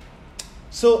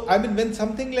 So, I mean, when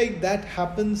something like that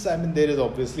happens, I mean, there is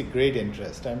obviously great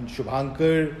interest. I mean,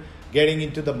 Shubhankar getting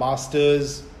into the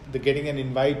Masters, the getting an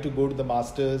invite to go to the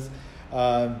Masters,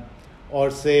 um,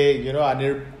 or say,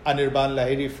 Anirban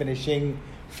Lahiri finishing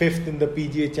fifth in the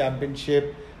PGA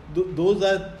Championship. Those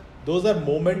are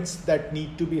moments that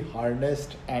need to be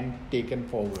harnessed and taken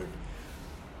forward.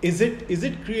 Is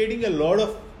it creating a lot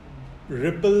of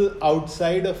ripple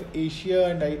outside of Asia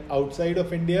and outside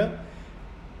of India?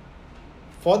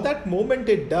 For that moment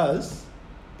it does,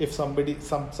 if some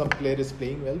player is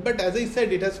playing well, but as I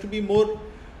said, it has to be more.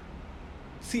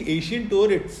 See, Asian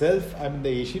Tour itself, I mean the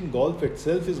Asian golf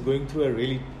itself is going through a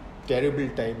really terrible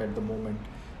time at the moment.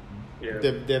 Yeah.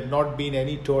 There have not been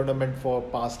any tournament for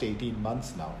past 18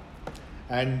 months now,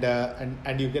 and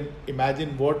you can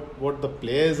imagine what the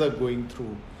players are going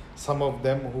through. Some of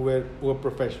them who are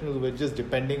professionals were just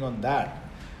depending on that.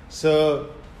 So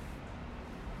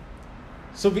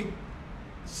we.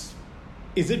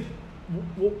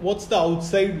 What's the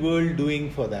outside world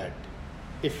doing for that?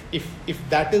 If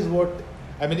that is what,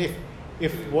 I mean,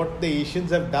 if what the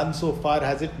Asians have done so far,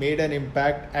 has it made an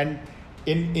impact, and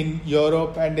in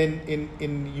Europe and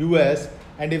in US,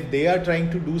 and if they are trying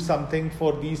to do something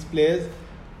for these players,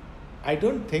 I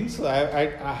don't think so. I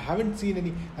haven't seen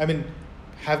any. I mean,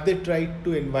 have they tried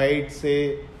to invite,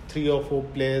 say, 3 or 4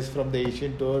 players from the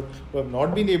Asian Tour who have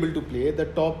not been able to play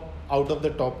out of the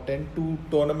top 10 to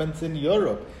tournaments in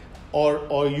Europe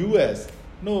or US?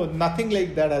 No, nothing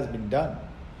like that has been done.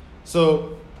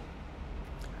 So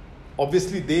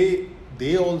obviously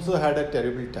they also had a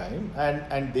terrible time,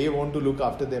 and they want to look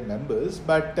after their members,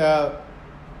 but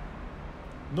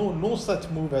no such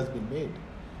move has been made.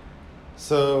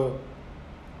 So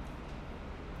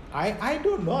I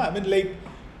don't know. I mean, like,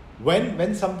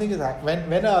 when something is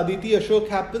when Aditi Ashok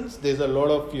happens, there's a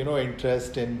lot of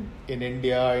interest in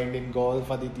India and in golf.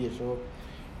 Aditi Ashok,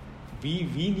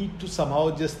 we need to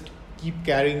somehow just keep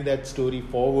carrying that story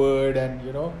forward, and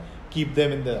keep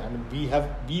them in the. I mean,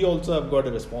 we also have got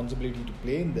a responsibility to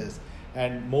play in this,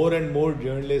 and more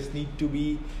journalists need to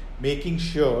be making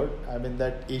sure, I mean,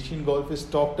 that Asian golf is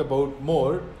talked about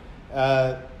more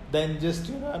than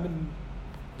just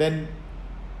then.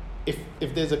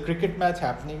 If there's a cricket match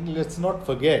happening, let's not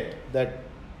forget that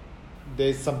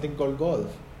there's something called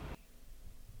golf.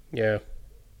 Yeah,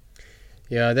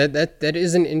 that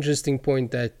is an interesting point.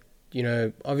 That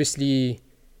obviously,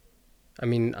 I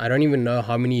mean, I don't even know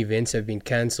how many events have been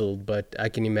cancelled, but I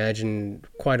can imagine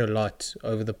quite a lot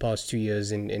over the past 2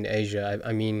 years in Asia.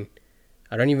 I mean,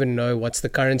 I don't even know what's the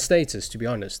current status, to be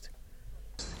honest.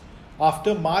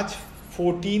 After March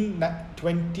 14,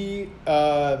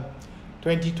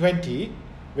 2020,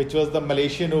 which was the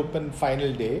Malaysian Open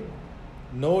final day,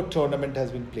 no tournament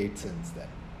has been played since then.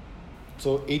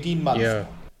 So 18 months now.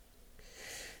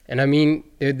 And I mean,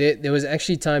 there was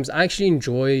actually times I actually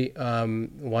enjoy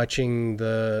watching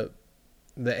the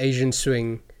Asian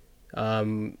swing,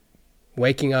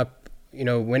 waking up.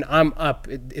 When I'm up,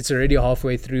 it's already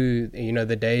halfway through.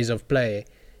 The days of play,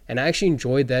 and I actually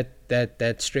enjoyed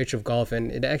that stretch of golf.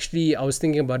 And it actually, I was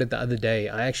thinking about it the other day.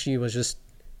 I actually was just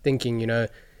thinking,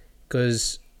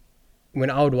 because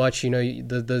when I would watch,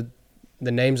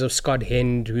 the names of Scott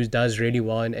Hend, who does really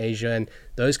well in Asia, and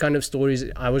those kind of stories,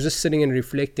 I was just sitting and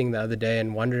reflecting the other day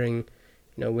and wondering,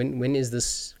 when is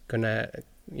this gonna,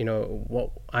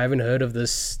 what, I haven't heard of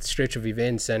this stretch of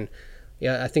events. And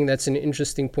yeah, I think that's an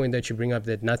interesting point that you bring up,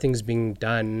 that nothing's being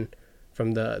done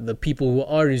from the people who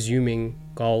are resuming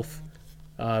golf,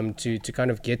 to kind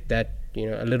of get that,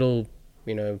 a little,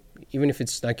 even if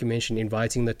it's like you mentioned,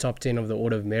 inviting the top 10 of the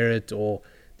Order of Merit or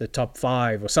the top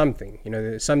 5 or something,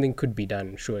 something could be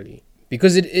done, surely,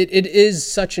 because it is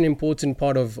such an important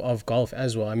part of golf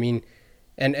as well. I mean,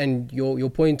 and your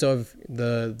point of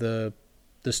the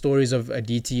stories of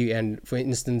Aditi and, for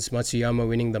instance, Matsuyama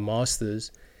winning the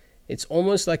Masters, it's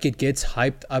almost like it gets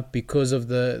hyped up because of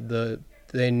the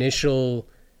initial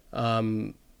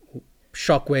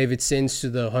shockwave it sends to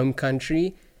the home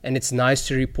country. And it's nice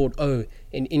to report,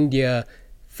 in India,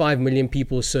 5 million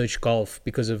people search golf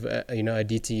because of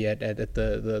Aditi at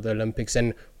the Olympics.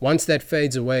 And once that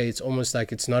fades away, it's almost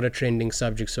like it's not a trending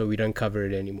subject, so we don't cover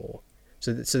it anymore.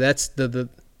 So that's the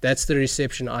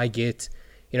reception I get.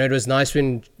 It was nice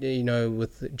when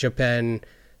with Japan,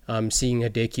 seeing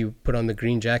Hideki put on the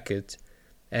green jacket,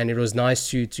 and it was nice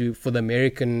to for the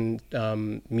American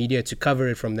media to cover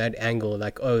it from that angle,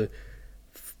 like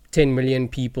 10 million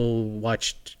people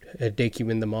watched Hideki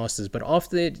win the Masters. But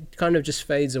after it kind of just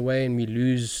fades away, and we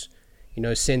lose,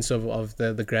 sense of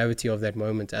the gravity of that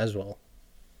moment as well.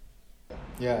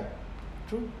 Yeah,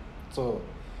 true. So,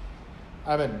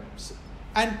 I mean,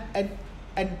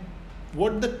 and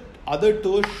what the other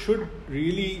tours should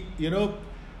really,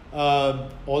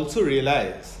 also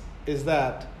realize is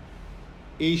that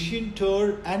Asian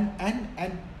Tour and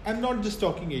I'm not just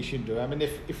talking Asian Tour. I mean,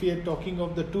 if we are talking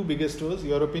of the two biggest tours,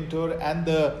 European Tour and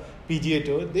the PGA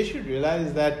Tour, they should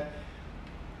realize that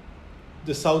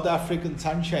the South African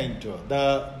Sunshine Tour,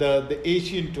 the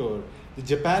Asian Tour, the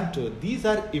Japan Tour, these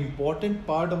are important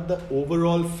part of the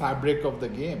overall fabric of the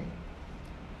game.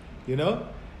 Do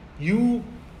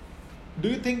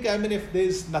you think, I mean, if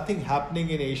there's nothing happening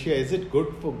in Asia, is it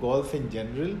good for golf in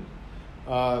general?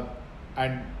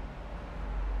 And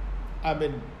I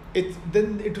mean,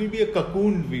 then it will be a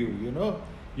cocoon view,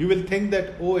 You will think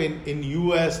that, in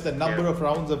US, the number of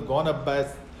rounds have gone up by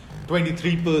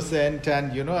 23%,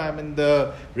 and,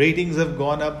 the ratings have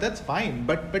gone up. That's fine.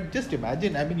 But just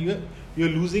imagine, I mean, you're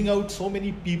losing out so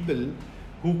many people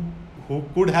who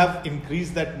could have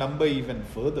increased that number even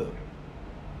further.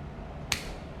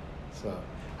 So,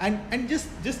 and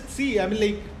just see, I mean,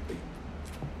 like,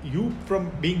 you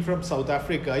from being from South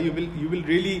Africa, you will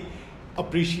really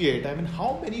appreciate, I mean,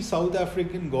 how many South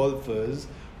African golfers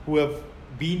who have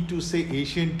been to, say,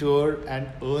 Asian Tour and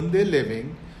earned their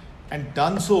living and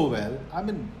done so well. I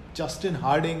mean, Justin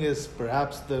Harding is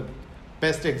perhaps the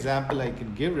best example I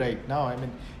can give right now. I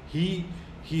mean, he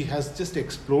has just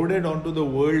exploded onto the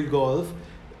world golf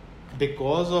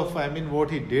because of, I mean, what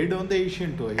he did on the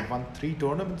Asian Tour. He won 3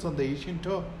 tournaments on the Asian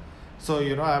Tour. So,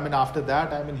 I mean, after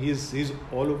that, I mean, he's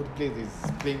all over the place.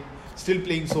 He's still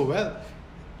playing so well.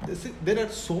 There are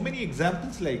so many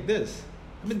examples like this.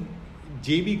 I mean,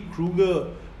 J.B.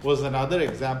 Kruger was another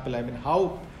example. I mean,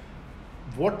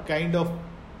 what kind of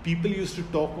people used to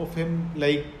talk of him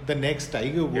like the next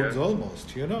Tiger Woods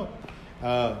almost,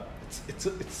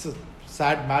 It's a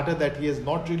sad matter that he has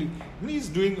not really, I mean, he's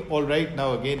doing all right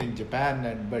now again in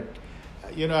Japan, but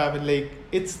I mean, like,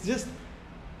 it's just,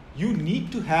 you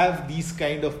need to have these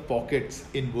kind of pockets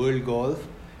in world golf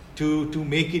to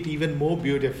make it even more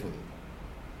beautiful.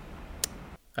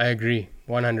 I agree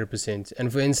 100%.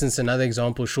 And for instance, another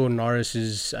example, Sean Norris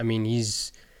is, I mean,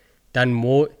 he's done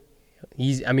more.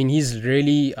 He's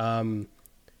really,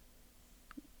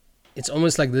 it's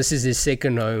almost like this is his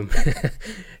second home.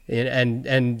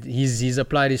 and he's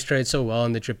applied his trade so well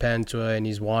on the Japan Tour, and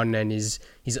he's won, and he's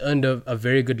earned a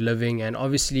very good living. And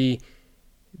obviously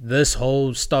this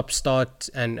whole stop-start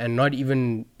and not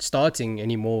even starting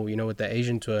anymore, with the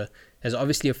Asian Tour has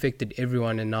obviously affected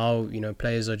everyone. And now,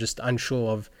 players are just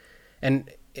unsure of, and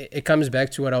it comes back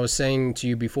to what I was saying to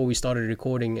you before we started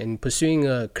recording, and pursuing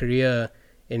a career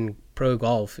in pro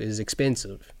golf is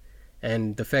expensive.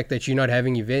 And the fact that you're not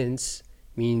having events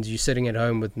means you're sitting at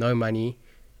home with no money,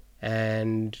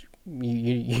 and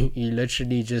you're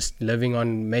literally just living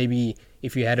on, maybe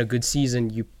if you had a good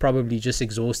season, you're probably just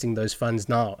exhausting those funds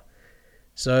now.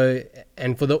 So,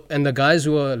 and the guys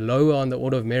who are lower on the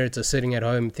order of merit are sitting at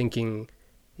home thinking,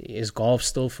 is golf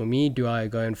still for me? Do I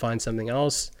go and find something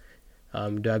else?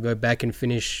 Do I go back and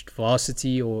finish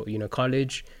varsity or,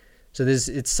 college? So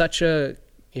it's such a,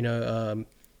 the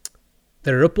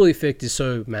ripple effect is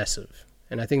so massive.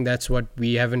 And I think that's what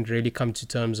we haven't really come to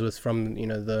terms with from,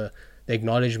 the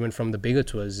acknowledgement from the bigger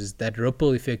tours, is that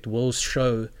ripple effect will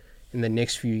show in the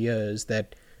next few years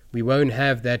that we won't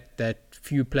have that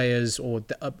few players or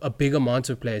a big amount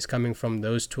of players coming from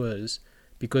those tours,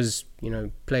 because,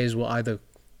 players will either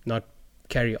not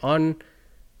carry on,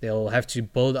 they'll have to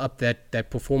build up that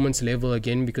performance level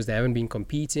again because they haven't been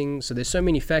competing. So there's so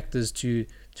many factors to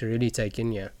really take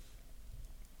in here.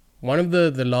 One of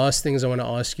the last things I want to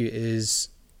ask you is,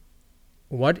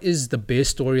 what is the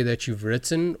best story that you've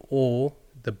written, or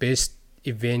the best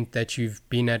event that you've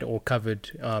been at or covered,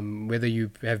 whether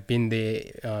you have been there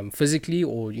physically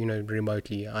or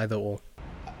remotely, either or?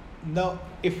 Now,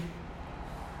 if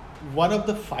one of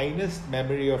the finest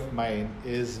memory of mine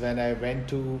is when I went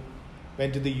to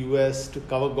the US to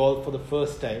cover golf for the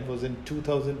first time. It was in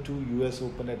 2002 US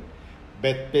Open at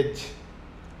Bethpage.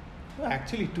 No,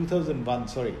 actually 2001,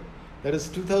 sorry. That is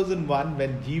 2001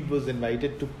 when Jeev was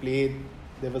invited to play.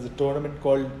 There was a tournament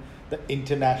called the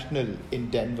International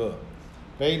in Denver.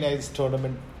 Very nice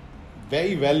tournament,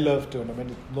 very well-loved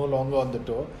tournament. It's no longer on the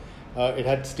tour. It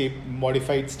had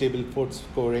modified Stableford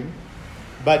scoring.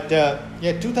 But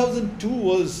 2002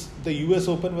 was the US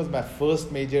Open, was my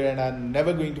first major, and I'm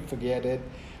never going to forget it.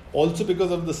 Also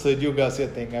because of the Sergio Garcia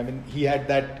thing. I mean, he had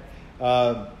that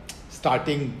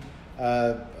starting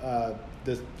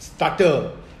the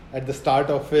stutter at the start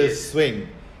of his swing,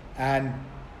 and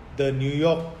the New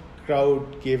York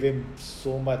crowd gave him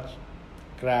so much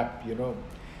crap,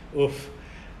 Oof.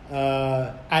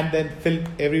 And then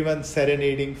everyone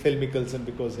serenading Phil Mickelson,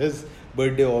 because his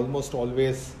birthday almost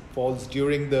always falls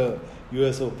during the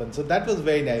US Open. So that was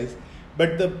very nice.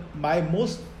 But my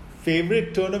most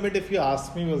favorite tournament, if you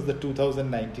ask me, was the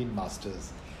 2019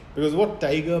 Masters. Because what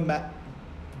Tiger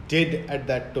did at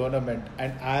that tournament,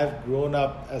 and I have grown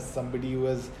up as somebody who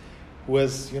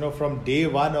was, from day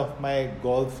one of my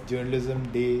golf journalism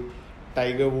day,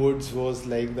 Tiger Woods was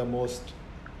like the most,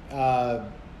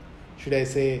 should I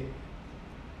say,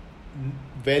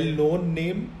 well-known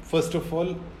name. First of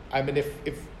all, I mean,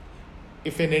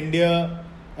 if in India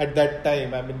at that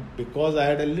time, I mean, because I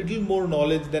had a little more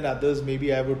knowledge than others,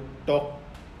 maybe I would talk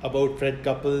about Fred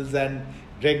Couples and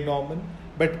Greg Norman.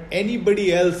 But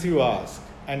anybody else you ask,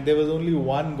 and there was only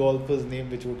one golfer's name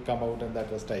which would come out, and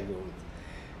that was Tiger Woods.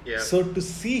 Yeah. So to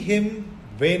see him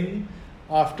win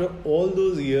after all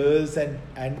those years and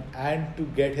to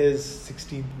get his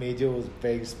 16th major was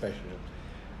very special.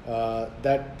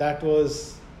 That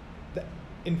was,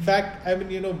 in fact, I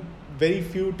mean, very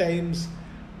few times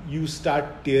you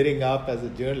start tearing up as a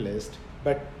journalist,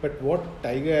 but what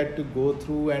Tiger had to go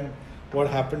through and what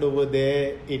happened over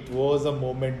there, it was a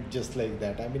moment just like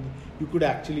that. I mean, you could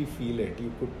actually feel it.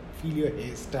 You could feel your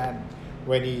hair stand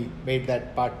when he made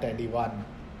that putt and he won.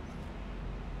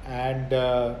 And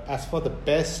as for the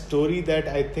best story that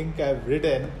I think I've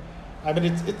written, I mean,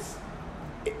 it's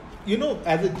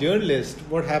as a journalist,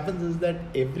 what happens is that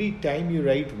every time you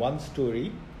write one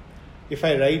story, if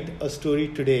I write a story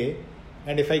today,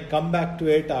 and if I come back to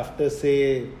it after,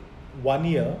 say, 1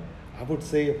 year, I would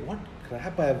say, what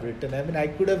crap I have written. I mean, I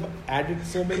could have added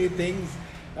so many things.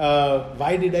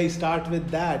 Why did I start with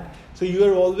that? So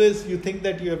you think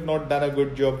that you have not done a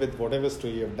good job with whatever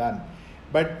story you have done.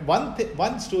 But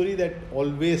one story that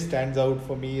always stands out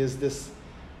for me is this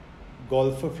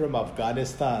golfer from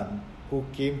Afghanistan who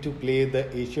came to play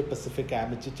the Asia Pacific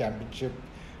Amateur Championship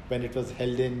when it was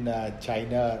held in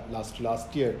China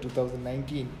last year,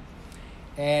 2019.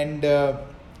 And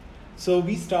so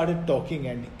we started talking,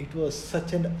 and it was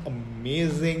such an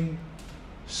amazing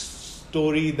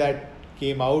story that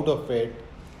came out of it.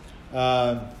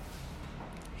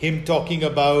 Him talking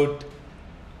about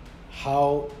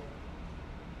how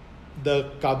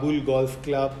the Kabul Golf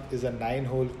Club is a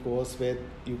 9-hole course where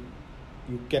you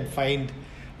can find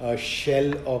a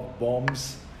shell of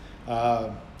bombs,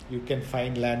 you can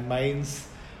find landmines,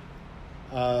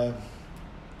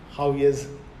 how he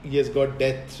has got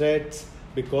death threats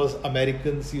because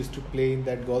Americans used to play in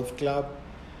that golf club,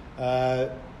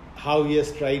 how he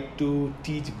has tried to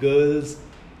teach girls.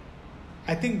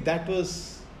 I think that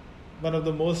was one of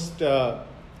the most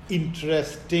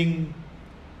interesting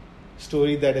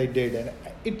story that I did, and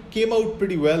it came out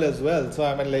pretty well as well. So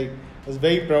I was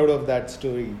very proud of that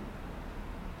story.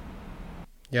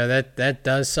 Yeah, that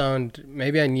does sound.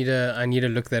 Maybe I need to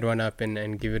look that one up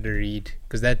and give it a read,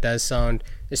 because that does sound,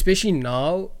 especially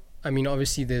now. I mean,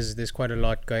 obviously there's quite a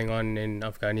lot going on in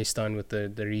Afghanistan with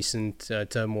the recent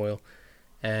turmoil,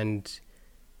 and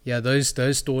yeah, those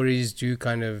stories do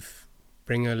kind of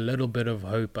bring a little bit of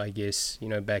hope, I guess,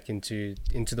 back into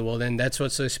the world. And that's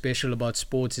what's so special about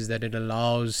sports, is that it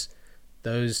allows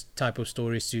those type of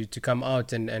stories to come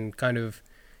out and kind of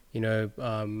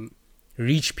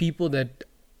reach people that,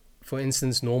 for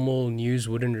instance, normal news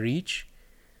wouldn't reach,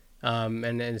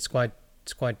 and it's quite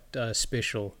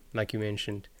special, like you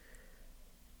mentioned.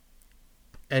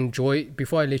 And Joy,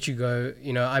 before I let you go,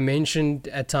 I mentioned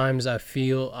at times I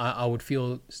would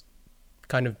feel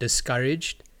kind of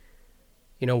discouraged.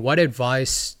 What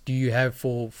advice do you have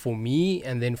for me,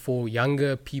 and then for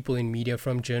younger people in media,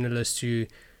 from journalists to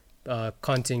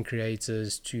content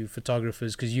creators to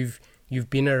photographers? Because you've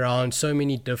been around so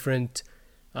many different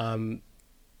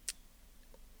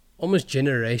almost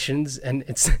generations, and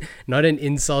it's not an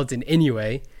insult in any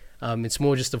way. It's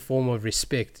more just a form of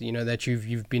respect, that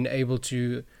you've been able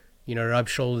to, rub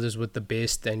shoulders with the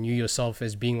best, and you yourself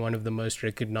as being one of the most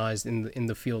recognized in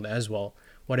the field as well.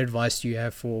 What advice do you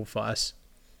have for us?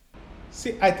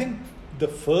 See, I think the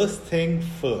first thing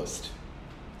first,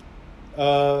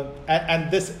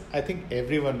 and this, I think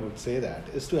everyone would say that,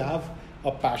 is to have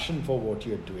a passion for what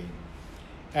you're doing.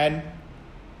 And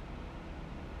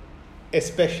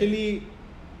especially,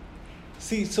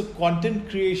 so content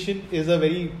creation is a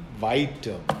very wide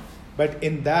term, but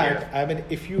in that, yeah. I mean,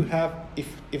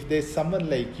 if there's someone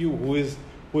like you who is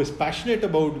passionate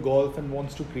about golf and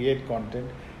wants to create content,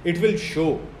 it will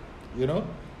show,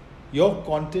 your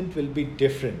content will be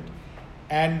different.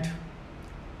 And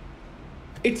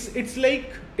it's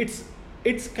like, it's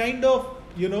kind of,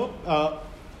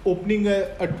 opening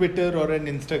a Twitter or an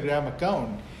Instagram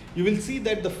account. You will see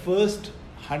that the first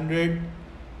 100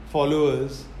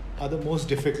 followers are the most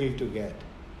difficult to get.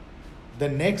 The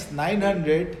next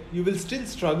 900, you will still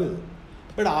struggle.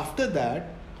 But after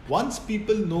that, once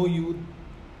people know you,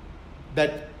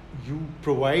 that you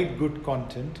provide good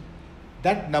content,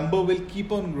 that number will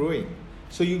keep on growing.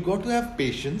 So you got to have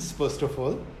patience first of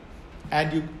all,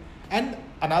 and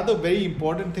another very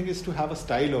important thing is to have a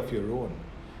style of your own.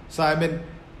 So I mean,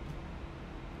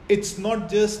 it's not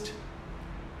just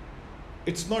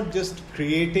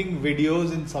creating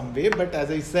videos in some way, but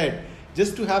as I said,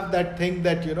 just to have that thing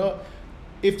that,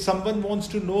 if someone wants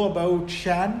to know about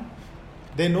Shan,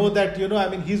 they know that,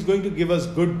 he's going to give us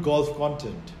good golf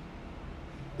content.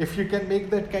 If you can make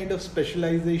that kind of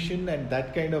specialization and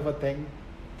that kind of a thing,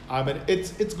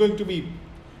 it's going to be,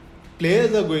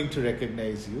 players are going to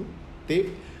recognize you.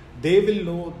 They will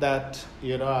know that,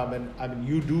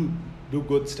 you do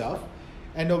good stuff.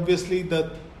 And obviously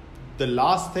the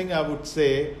last thing I would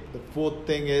say, the fourth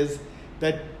thing is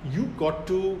that you got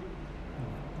to,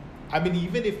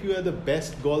 even if you are the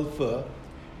best golfer,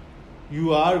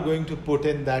 you are going to put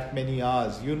in that many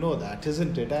hours. You know that,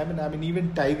 isn't it?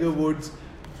 Even Tiger Woods,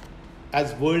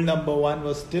 as world number one,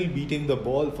 was still beating the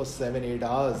ball for 7-8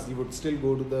 hours. He would still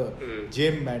go to the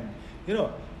gym, and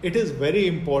it is very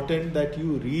important that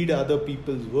you read other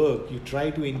people's work. You try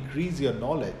to increase your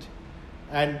knowledge,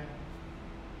 and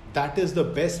that is the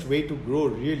best way to grow,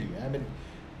 really.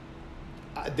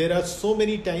 There are so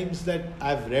many times that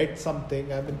I've read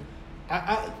something.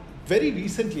 I very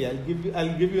recently,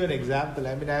 I'll give you an example.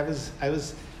 I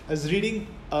was reading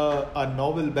a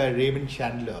novel by Raymond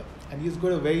Chandler, and he's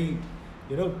got a very,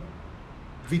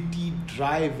 witty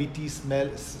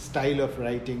style of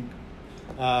writing,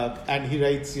 and he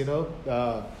writes,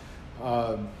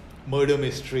 murder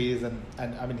mysteries,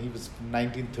 and he was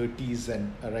 1930s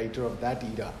and a writer of that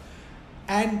era.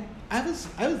 And I was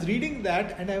reading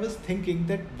that, and I was thinking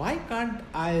that why can't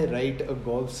I write a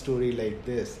golf story like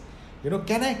this?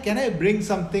 Can I bring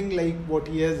something like what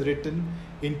he has written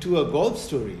into a golf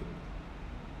story?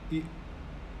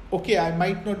 Okay, I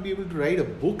might not be able to write a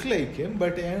book like him,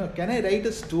 but can I write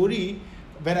a story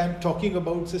when I'm talking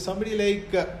about, say, somebody like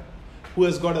who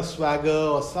has got a swagger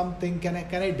or something? Can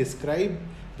I describe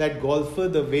that golfer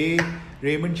the way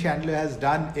Raymond Chandler has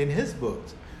done in his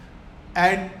books?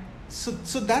 And so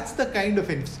that's the kind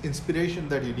of inspiration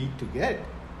that you need to get.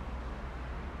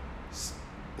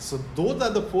 So those are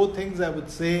the four things I would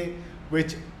say,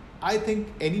 which I think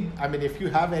if you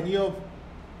have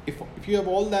if you have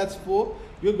all that four,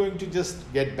 you're going to just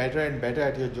get better and better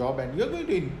at your job, and you're going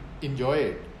to enjoy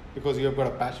it because you've got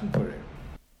a passion for it.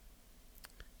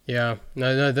 Yeah,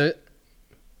 no,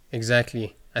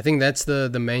 exactly. I think that's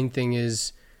the main thing,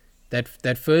 is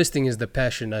that first thing is the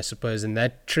passion, I suppose, and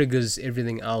that triggers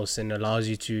everything else and allows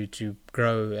you to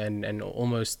grow and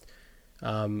almost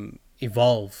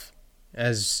evolve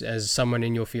as someone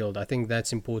in your field. I think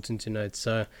that's important to note.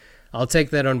 So I'll take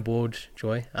that on board,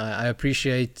 Joy. I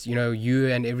appreciate you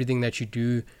and everything that you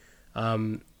do,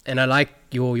 and I like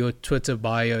your Twitter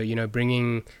bio.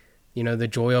 Bringing the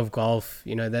joy of golf.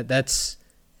 That's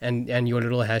and your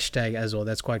little hashtag as well.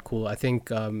 That's quite cool. I think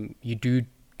you do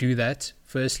that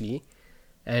firstly,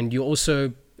 and you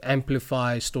also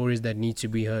amplify stories that need to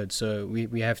be heard. So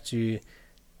we have to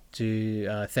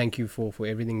thank you for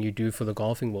everything you do for the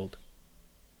golfing world.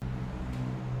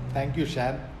 Thank you,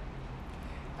 Shan.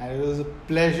 And it was a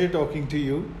pleasure talking to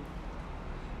you.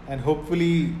 And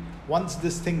hopefully, once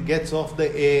this thing gets off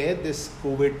the air, this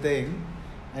COVID thing,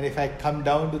 and if I come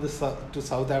down to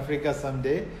South Africa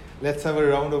someday, let's have a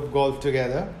round of golf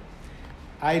together.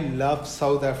 I love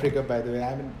South Africa, by the way.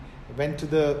 I went to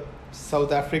the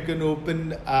South African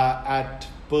Open at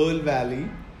Pearl Valley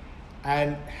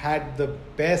and had the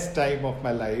best time of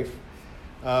my life.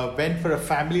 Went for a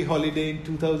family holiday in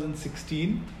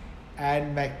 2016,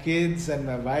 and my kids and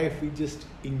my wife, we just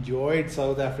enjoyed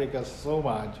South Africa so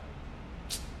much.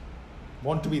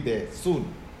 Want to be there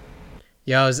soon.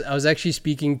 Yeah, I was actually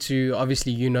speaking to,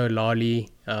 obviously, Lali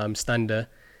Stander,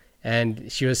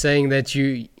 and she was saying that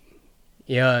you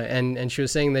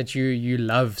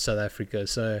love South Africa.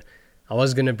 So I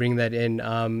was going to bring that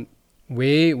in.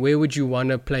 Where would you want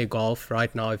to play golf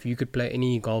right now? If you could play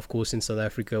any golf course in South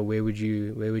Africa, where would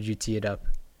you tee it up?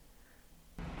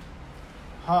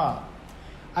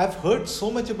 I've heard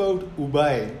so much about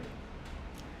Ubhai,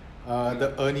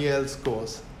 the Ernie Els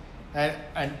course,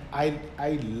 and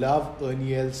I love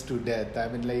Ernie Els to death.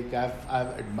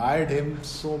 I've admired him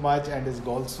so much, and his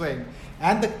golf swing,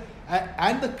 and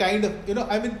the kind of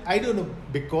I don't know,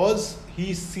 because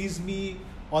he sees me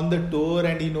on the tour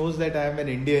and he knows that I am an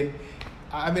Indian.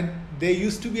 There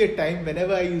used to be a time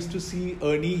whenever I used to see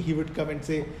Ernie, he would come and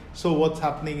say, "So what's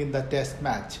happening in the test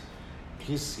match?"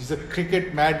 He's a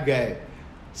cricket mad guy.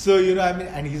 So,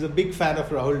 and he's a big fan of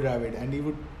Rahul Dravid, and he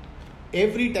would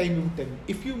every time you tell him,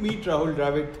 if you meet Rahul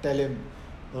Dravid, tell him,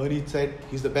 Ernie said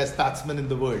he's the best batsman in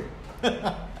the world.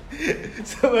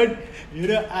 So, but,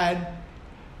 and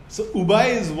so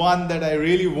Ubai is one that I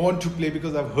really want to play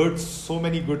because I've heard so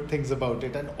many good things about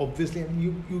it. And obviously, I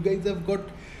mean, you guys have got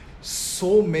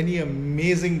so many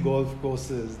amazing golf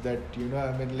courses that,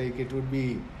 it would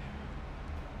be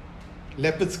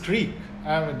Leopards Creek.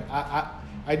 I mean,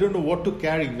 I don't know what to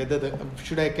carry, whether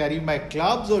should I carry my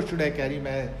clubs or should I carry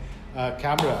my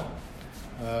camera?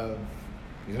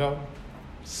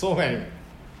 So many.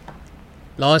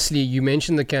 Lastly, you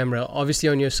mentioned the camera. Obviously,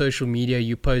 on your social media,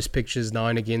 you post pictures now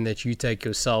and again that you take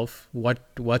yourself.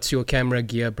 What's your camera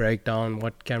gear breakdown?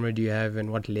 What camera do you have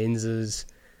and what lenses?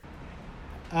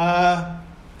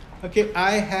 Okay,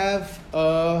 I have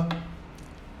a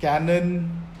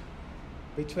Canon.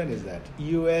 Which one is that?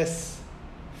 EOS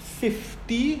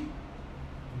 50D.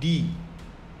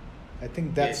 I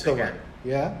think that's the one.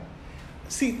 Yeah.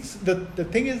 See, the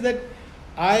thing is that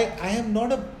I'm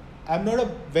not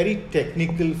a very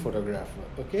technical photographer,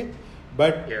 okay?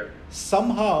 But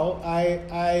somehow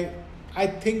I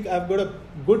think I've got a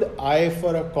good eye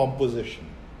for a composition.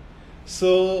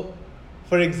 So,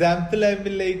 for example, I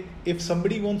will like, if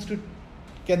somebody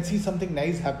can see something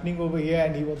nice happening over here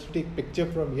and he wants to take picture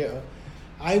from here,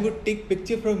 I would take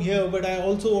picture from here, but I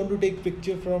also want to take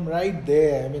picture from right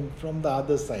there, I mean, from the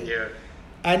other side. Yeah.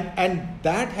 And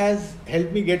that has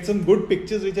helped me get some good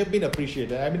pictures which have been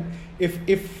appreciated. I mean, if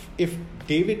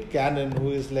David Cannon, who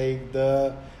is like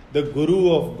the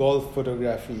guru of golf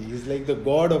photography, he's like the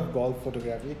god of golf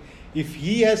photography, if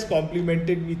he has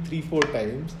complimented me 3-4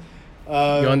 times,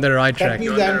 you're on the right track.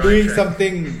 That means I'm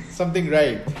doing something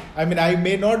right. I mean, I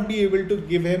may not be able to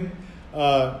give him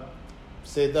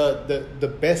say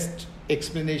the best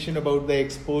explanation about the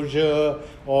exposure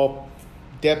or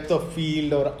depth of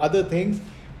field or other things,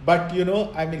 but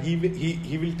I mean, he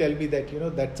will tell me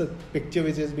that that's a picture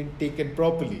which has been taken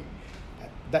properly.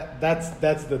 That's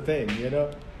the thing.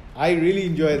 I really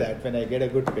enjoy that when I get a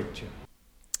good picture.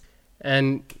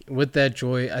 And with that,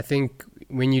 Joy, I think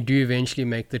when you do eventually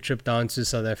make the trip down to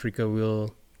South Africa,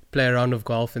 we'll play a round of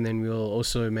golf, and then we'll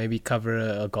also maybe cover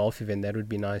a golf event. That would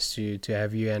be nice to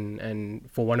have you, and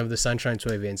for one of the Sunshine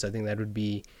Tour events, I think that would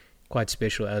be quite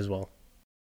special as well.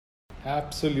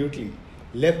 Absolutely.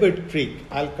 Leopard Creek,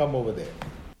 I'll come over there.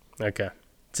 Okay.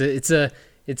 It's a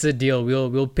deal.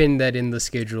 We'll pin that in the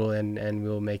schedule and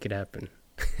we'll make it happen.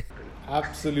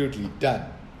 Absolutely. Done.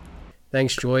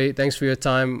 Thanks, Joy. Thanks for your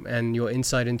time and your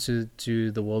insight into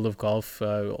the world of golf.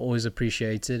 Always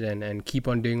appreciate it, and keep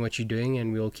on doing what you're doing,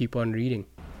 and we'll keep on reading.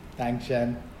 Thanks,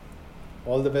 Shan.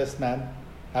 All the best, man.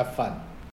 Have fun.